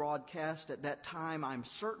news broadcast at that time, I'm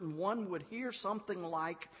certain one would hear something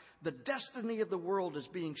like, the destiny of the world is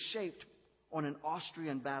being shaped on an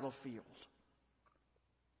Austrian battlefield.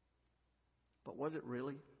 But was it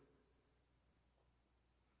really?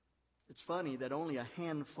 It's funny that only a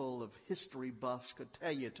handful of history buffs could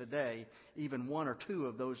tell you today even one or two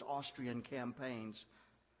of those Austrian campaigns.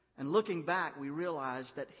 And looking back, we realize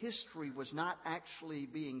that history was not actually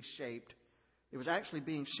being shaped. It was actually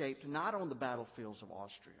being shaped not on the battlefields of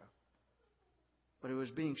Austria, but it was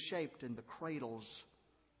being shaped in the cradles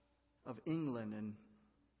of England and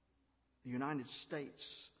the United States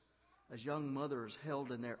as young mothers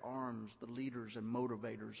held in their arms the leaders and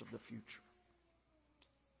motivators of the future.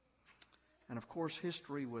 And of course,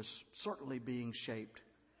 history was certainly being shaped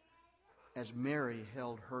as Mary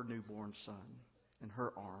held her newborn son in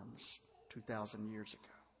her arms 2,000 years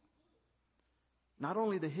ago. Not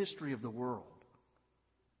only the history of the world,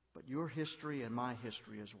 but your history and my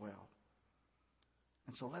history as well.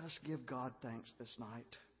 And so let us give God thanks this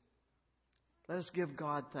night. Let us give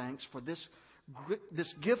God thanks for this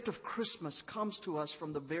gift of Christmas comes to us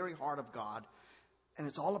from the very heart of God. And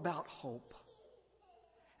it's all about hope.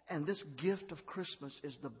 And this gift of Christmas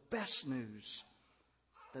is the best news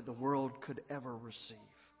that the world could ever receive.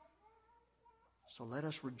 So let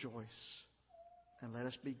us rejoice and let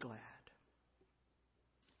us be glad.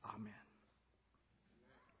 Amen.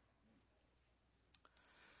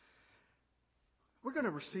 We're going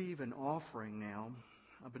to receive an offering now,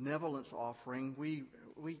 a benevolence offering. We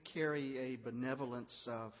carry a benevolence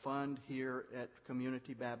fund here at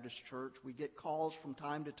Community Baptist Church. We get calls from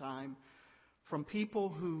time to time from people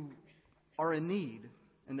who are in need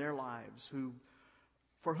in their lives,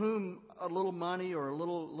 for whom a little money or a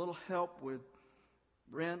little help with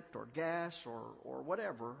rent or gas or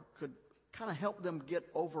whatever could kind of help them get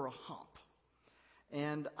over a hump.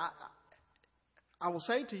 And I will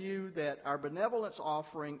say to you that our benevolence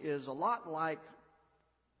offering is a lot like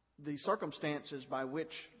the circumstances by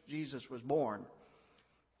which Jesus was born.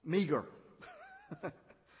 Meager.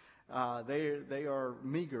 They are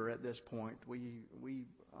meager at this point. We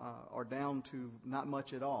are down to not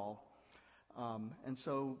much at all. And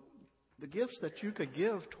so the gifts that you could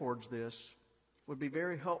give towards this would be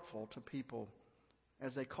very helpful to people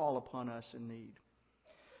as they call upon us in need.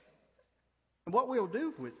 And what we'll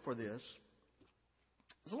do for this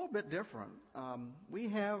is a little bit different. We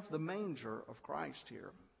have the manger of Christ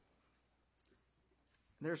here.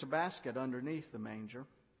 There's a basket underneath the manger.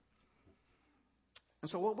 And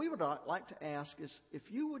so what we would like to ask is if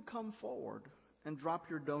you would come forward and drop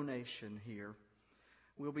your donation here.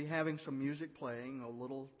 We'll be having some music playing, a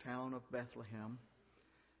little town of Bethlehem.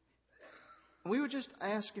 We would just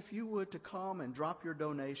ask if you would to come and drop your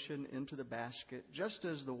donation into the basket, just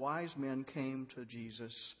as the wise men came to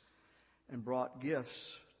Jesus and brought gifts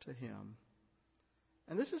to Him.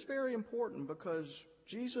 And this is very important because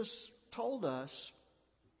Jesus told us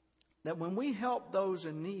that when we help those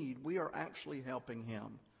in need, we are actually helping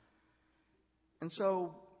Him. And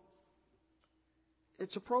so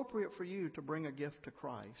it's appropriate for you to bring a gift to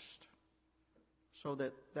Christ so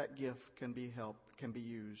that that gift can be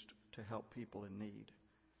used to help people in need.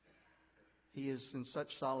 He is in such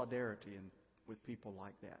solidarity with people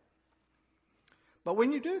like that. But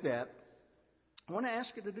when you do that, I want to ask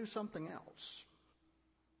you to do something else.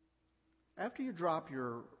 After you drop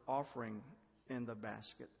your offering in the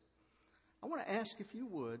basket, I want to ask if you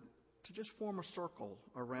would to just form a circle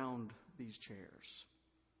around these chairs.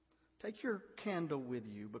 Take your candle with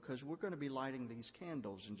you because we're going to be lighting these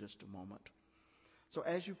candles in just a moment. So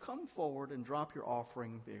as you come forward and drop your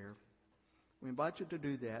offering there, we invite you to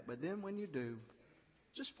do that. But then when you do,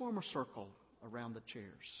 just form a circle around the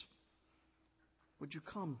chairs. Would you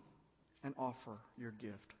come and offer your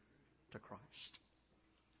gift to Christ?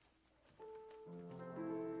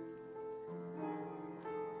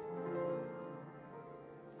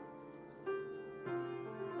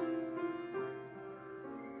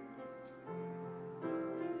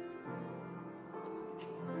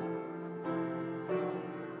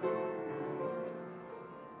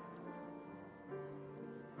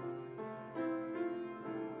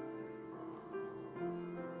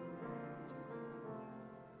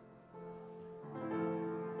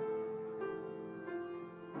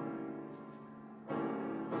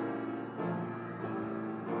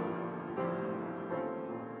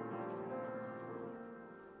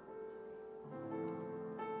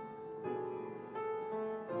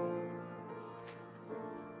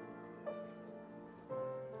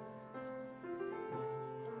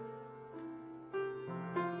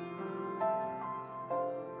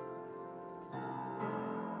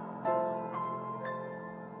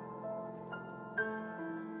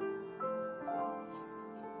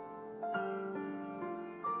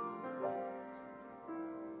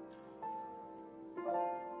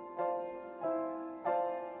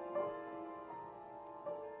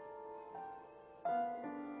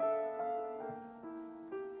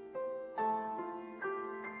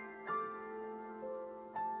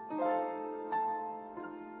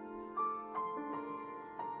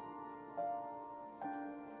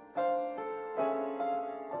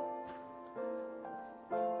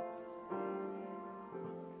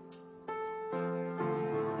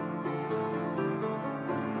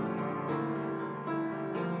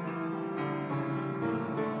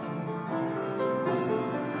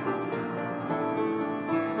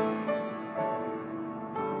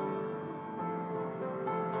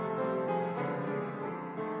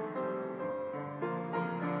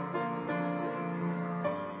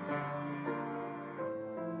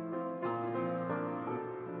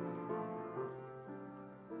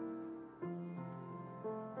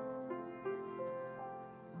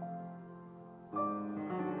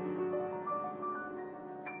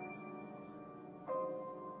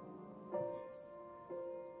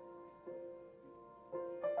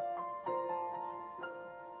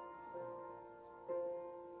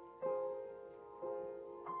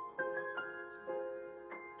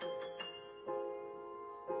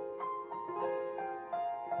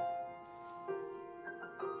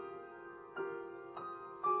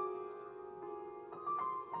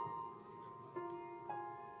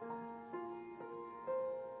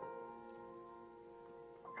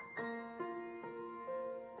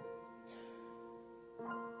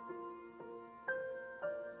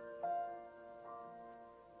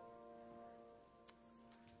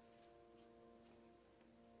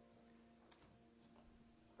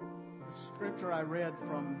 Scripture I read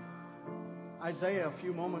from Isaiah a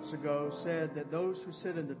few moments ago said that those who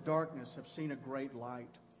sit in the darkness have seen a great light.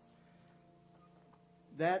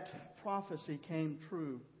 That prophecy came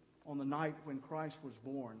true on the night when Christ was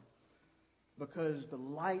born, because the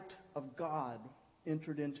light of God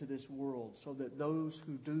entered into this world so that those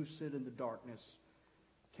who do sit in the darkness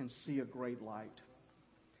can see a great light.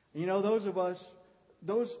 And you know, those of us,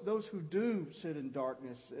 those who do sit in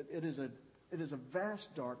darkness, it is a vast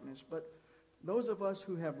darkness, but those of us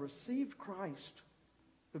who have received Christ,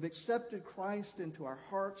 who've accepted Christ into our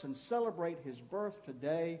hearts and celebrate His birth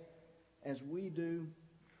today as we do,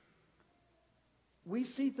 we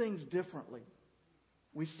see things differently.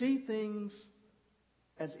 We see things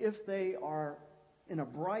as if they are in a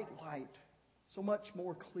bright light, so much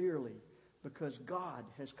more clearly, because God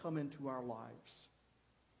has come into our lives.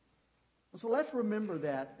 And so let's remember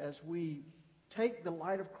that as we take the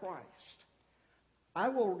light of Christ. I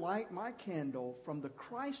will light my candle from the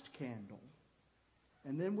Christ candle,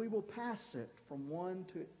 and then we will pass it from one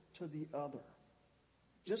to the other,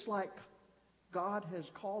 just like God has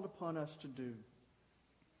called upon us to do.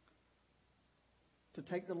 to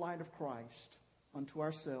take the light of Christ unto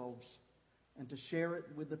ourselves and to share it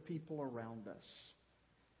with the people around us.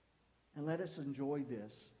 And let us enjoy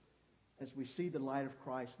this as we see the light of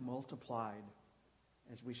Christ multiplied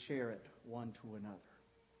as we share it one to another.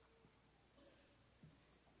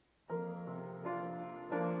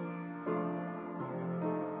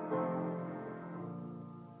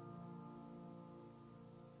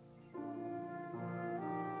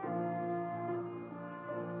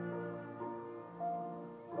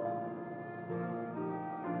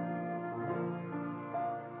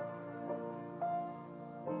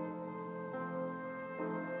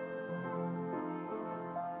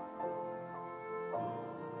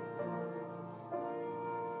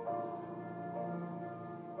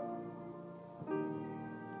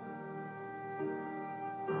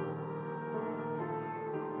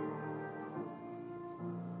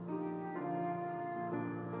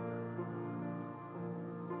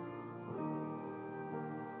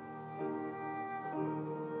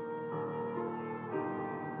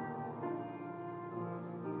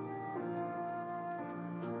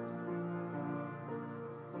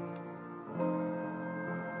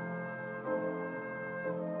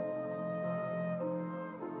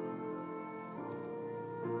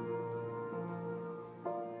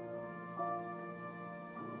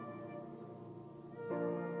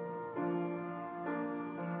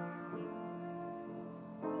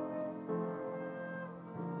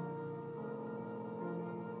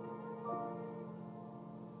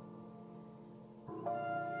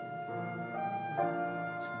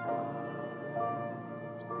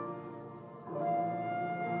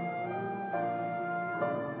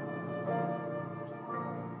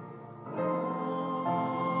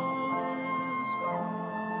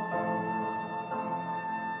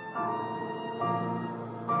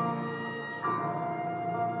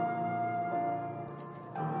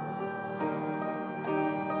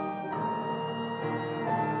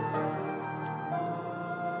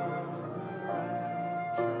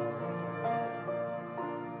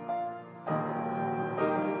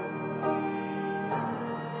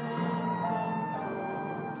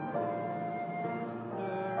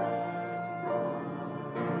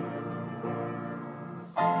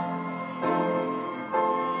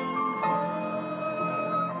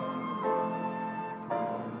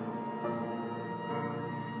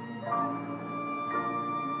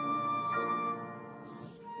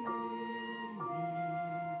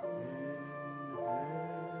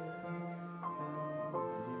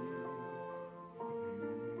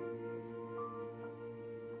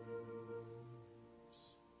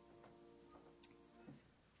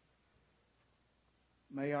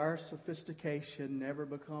 May our sophistication never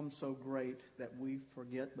become so great that we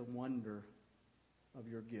forget the wonder of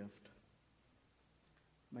your gift.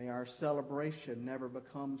 May our celebration never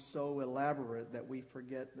become so elaborate that we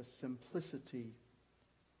forget the simplicity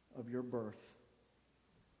of your birth.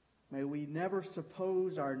 May we never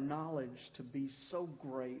suppose our knowledge to be so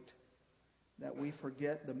great that we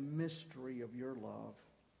forget the mystery of your love.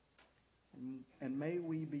 And may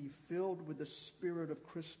we be filled with the spirit of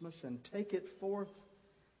Christmas and take it forth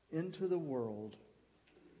into the world.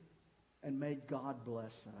 And may God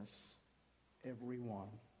bless us, everyone.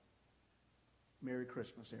 Merry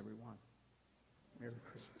Christmas, everyone. Merry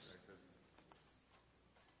Christmas.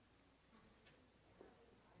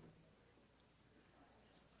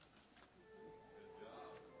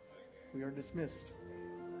 We are dismissed.